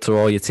of luck to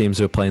all your teams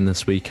who are playing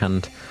this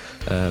weekend.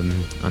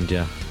 And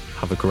yeah,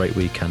 have a great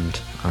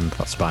weekend. And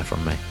that's bye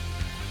from me.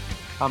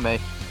 And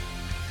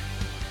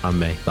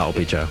me. That'll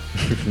be Joe.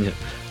 Yeah.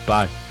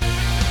 Bye.